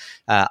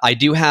 I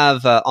do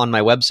have on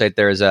my website,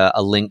 there's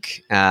a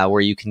link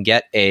where you can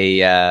get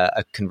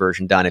a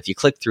conversion done. If you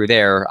click through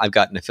there, I've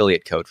got an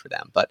affiliate code for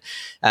them. But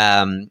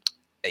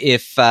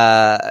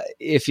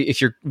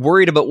if you're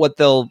worried about what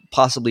they'll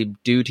possibly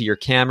do to your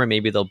camera,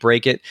 maybe they'll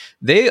break it.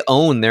 They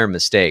own their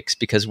mistakes,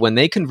 because when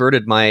they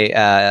converted my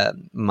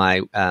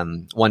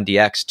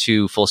 1DX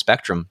to full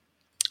spectrum,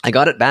 I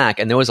got it back,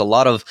 and there was a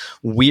lot of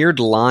weird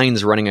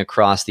lines running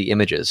across the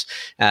images.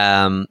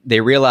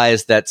 They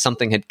realized that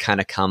something had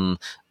kind of come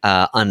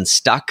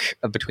unstuck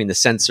between the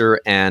sensor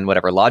and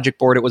whatever logic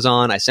board it was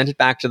on. I sent it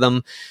back to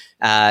them.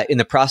 In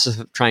the process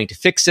of trying to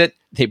fix it,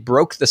 they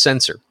broke the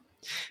sensor,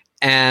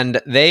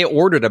 and they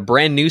ordered a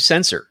brand new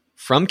sensor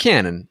from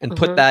Canon and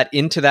put that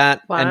into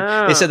that. Wow.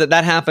 And they said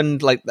that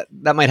happened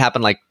that might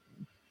happen like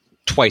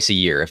twice a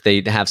year if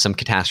they have some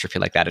catastrophe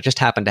like that. It just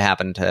happened to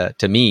happen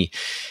to me.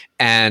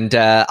 And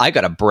I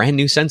got a brand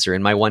new sensor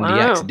in my 1DX.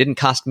 Wow. It didn't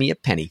cost me a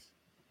penny.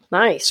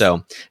 Nice.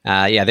 So,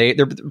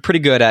 they're pretty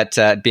good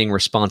at being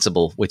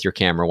responsible with your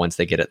camera once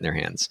they get it in their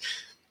hands.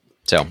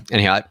 So,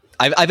 anyhow,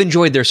 I've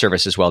enjoyed their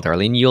service as well,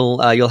 Darlene.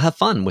 You'll have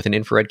fun with an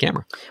infrared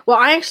camera. Well,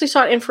 I actually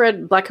shot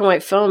infrared black and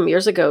white film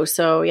years ago,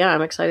 so yeah,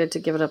 I'm excited to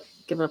give it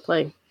a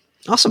play.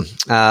 Awesome.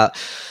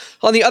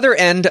 On the other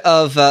end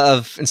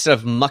of instead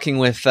of mucking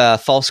with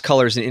false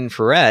colors in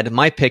infrared,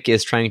 my pick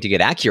is trying to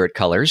get accurate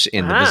colors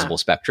in the visible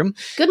spectrum.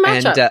 Good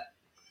matchup.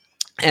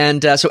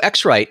 So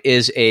X-Rite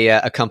is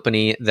a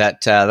company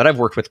that I've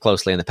worked with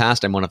closely in the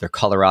past. I'm one of their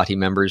Colorati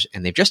members,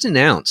 and they've just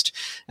announced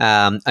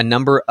a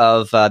number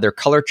of their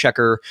Color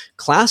Checker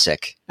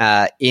Classic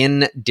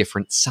in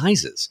different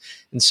sizes.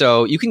 And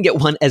so you can get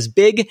one as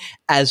big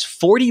as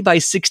 40 by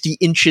 60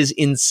 inches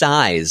in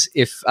size.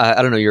 If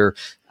I don't know,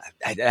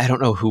 I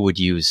don't know who would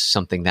use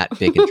something that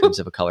big in terms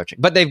of a color check,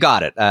 but they've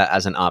got it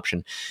as an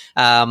option.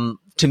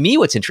 To me,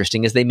 what's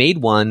interesting is they made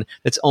one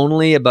that's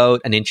only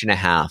about 1.5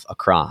 inches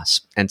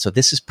across. And so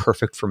this is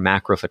perfect for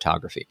macro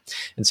photography.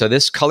 And so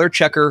this Color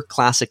Checker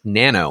Classic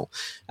Nano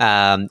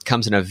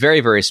comes in a very,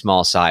 very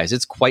small size.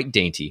 It's quite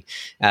dainty.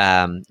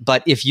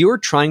 But if you're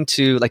trying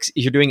to, if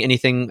you're doing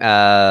anything,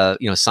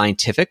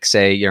 scientific,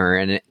 say you're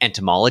an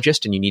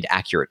entomologist and you need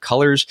accurate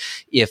colors.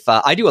 If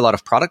I do a lot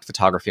of product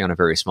photography on a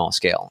very small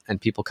scale, and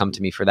people come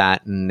to me for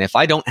that. And if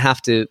I don't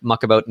have to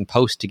muck about in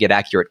post to get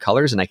accurate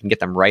colors and I can get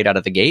them right out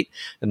of the gate,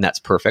 then that's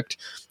perfect.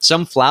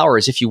 Some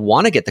flowers, if you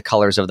want to get the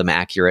colors of them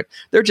accurate,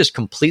 they're just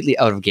completely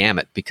out of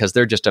gamut because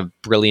they're just a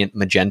brilliant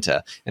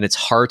magenta, and it's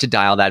hard to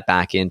dial that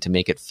back in to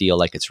make it feel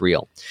like it's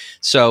real.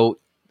 So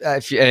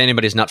if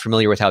anybody's not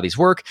familiar with how these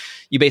work,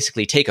 you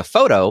basically take a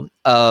photo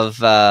of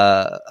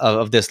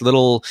this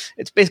little,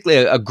 it's basically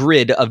a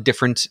grid of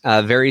different,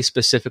 very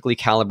specifically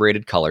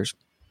calibrated colors.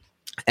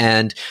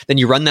 And then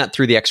you run that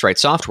through the X-Rite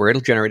software.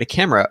 It'll generate a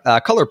camera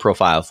color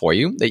profile for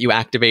you that you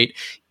activate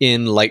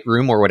in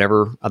Lightroom or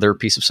whatever other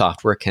piece of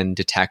software can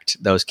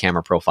detect those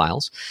camera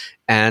profiles.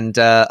 And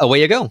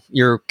away you go.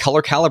 You're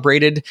color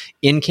calibrated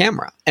in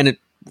camera. And it,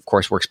 of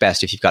course, works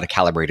best if you've got a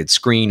calibrated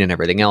screen and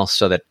everything else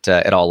so that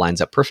it all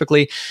lines up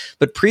perfectly.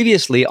 But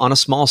previously, on a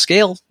small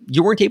scale,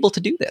 you weren't able to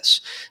do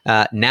this.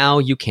 Now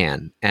you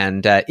can.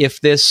 And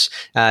if this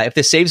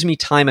saves me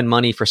time and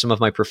money for some of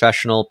my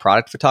professional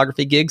product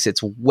photography gigs,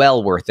 it's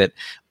well worth it.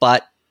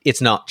 But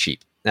it's not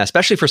cheap,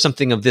 especially for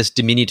something of this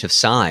diminutive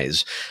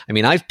size. I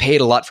mean, I've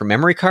paid a lot for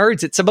memory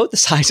cards. It's about the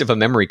size of a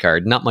memory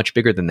card, not much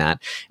bigger than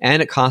that.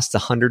 And it costs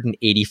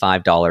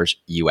 $185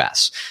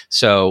 US.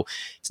 So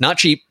it's not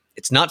cheap.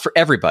 It's not for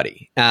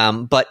everybody,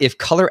 but if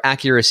color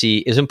accuracy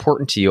is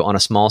important to you on a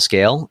small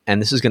scale,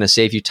 and this is going to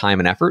save you time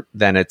and effort,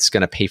 then it's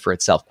going to pay for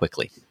itself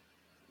quickly.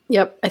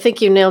 Yep. I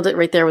think you nailed it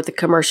right there with the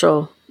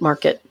commercial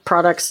market.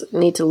 Products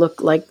need to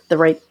look like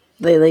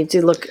they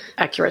do look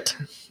accurate.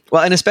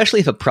 Well, and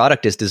especially if a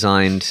product is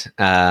designed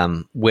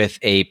with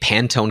a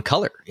Pantone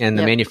color and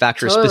the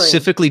manufacturer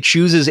specifically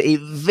chooses a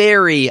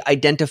very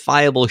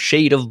identifiable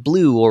shade of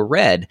blue or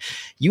red,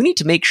 you need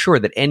to make sure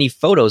that any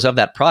photos of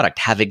that product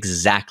have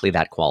exactly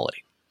that quality.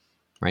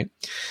 Right,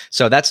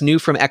 so that's new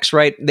from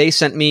X-Rite. They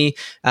sent me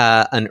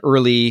an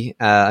early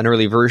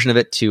version of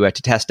it to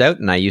test out,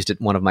 and I used it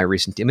in one of my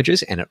recent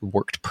images, and it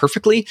worked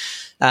perfectly.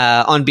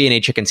 On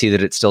B&H, you can see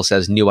that it still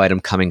says new item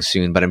coming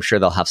soon, but I'm sure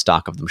they'll have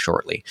stock of them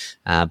shortly.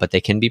 But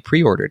they can be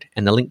pre-ordered,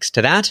 and the links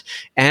to that,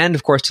 and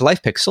of course to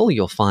LifePixel,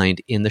 you'll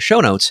find in the show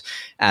notes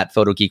at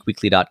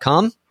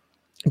photogeekweekly.com.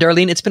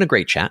 Darlene, it's been a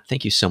great chat.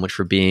 Thank you so much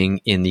for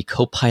being in the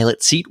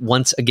co-pilot seat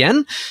once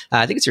again.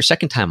 I think it's your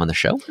second time on the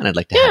show, and I'd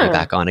like to have you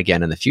back on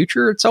again in the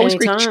future. It's always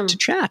great to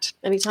chat.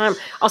 Anytime.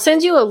 I'll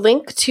send you a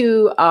link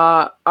to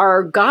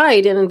our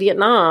guide in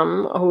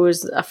Vietnam, who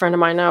is a friend of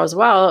mine now as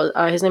well.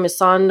 His name is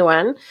Son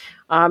Nguyen.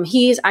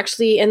 He's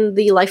actually in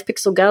the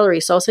LifePixel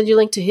gallery, so I'll send you a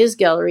link to his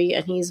gallery,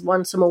 and he's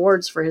won some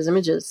awards for his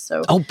images.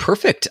 So,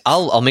 perfect!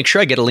 I'll make sure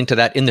I get a link to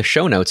that in the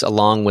show notes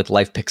along with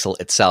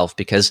LifePixel itself,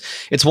 because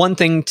it's one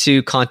thing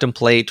to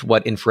contemplate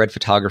what infrared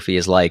photography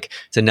is like.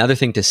 It's another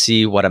thing to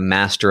see what a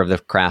master of the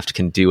craft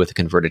can do with a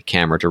converted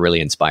camera to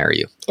really inspire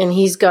you. And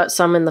he's got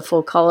some in the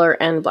full color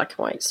and black and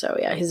white. So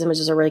yeah, his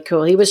images are really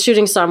cool. He was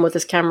shooting some with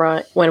his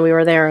camera when we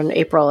were there in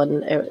April,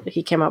 and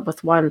he came up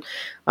with one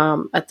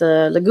at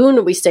the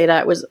lagoon we stayed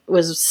at.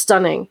 Was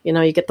stunning. You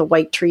know, you get the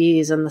white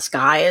trees and the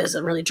sky is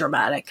really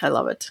dramatic. I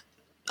love it.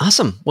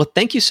 Awesome. Well,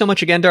 thank you so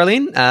much again,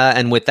 Darlene.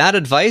 And with that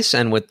advice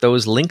and with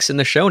those links in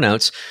the show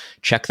notes,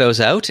 check those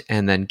out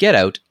and then get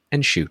out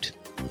and shoot.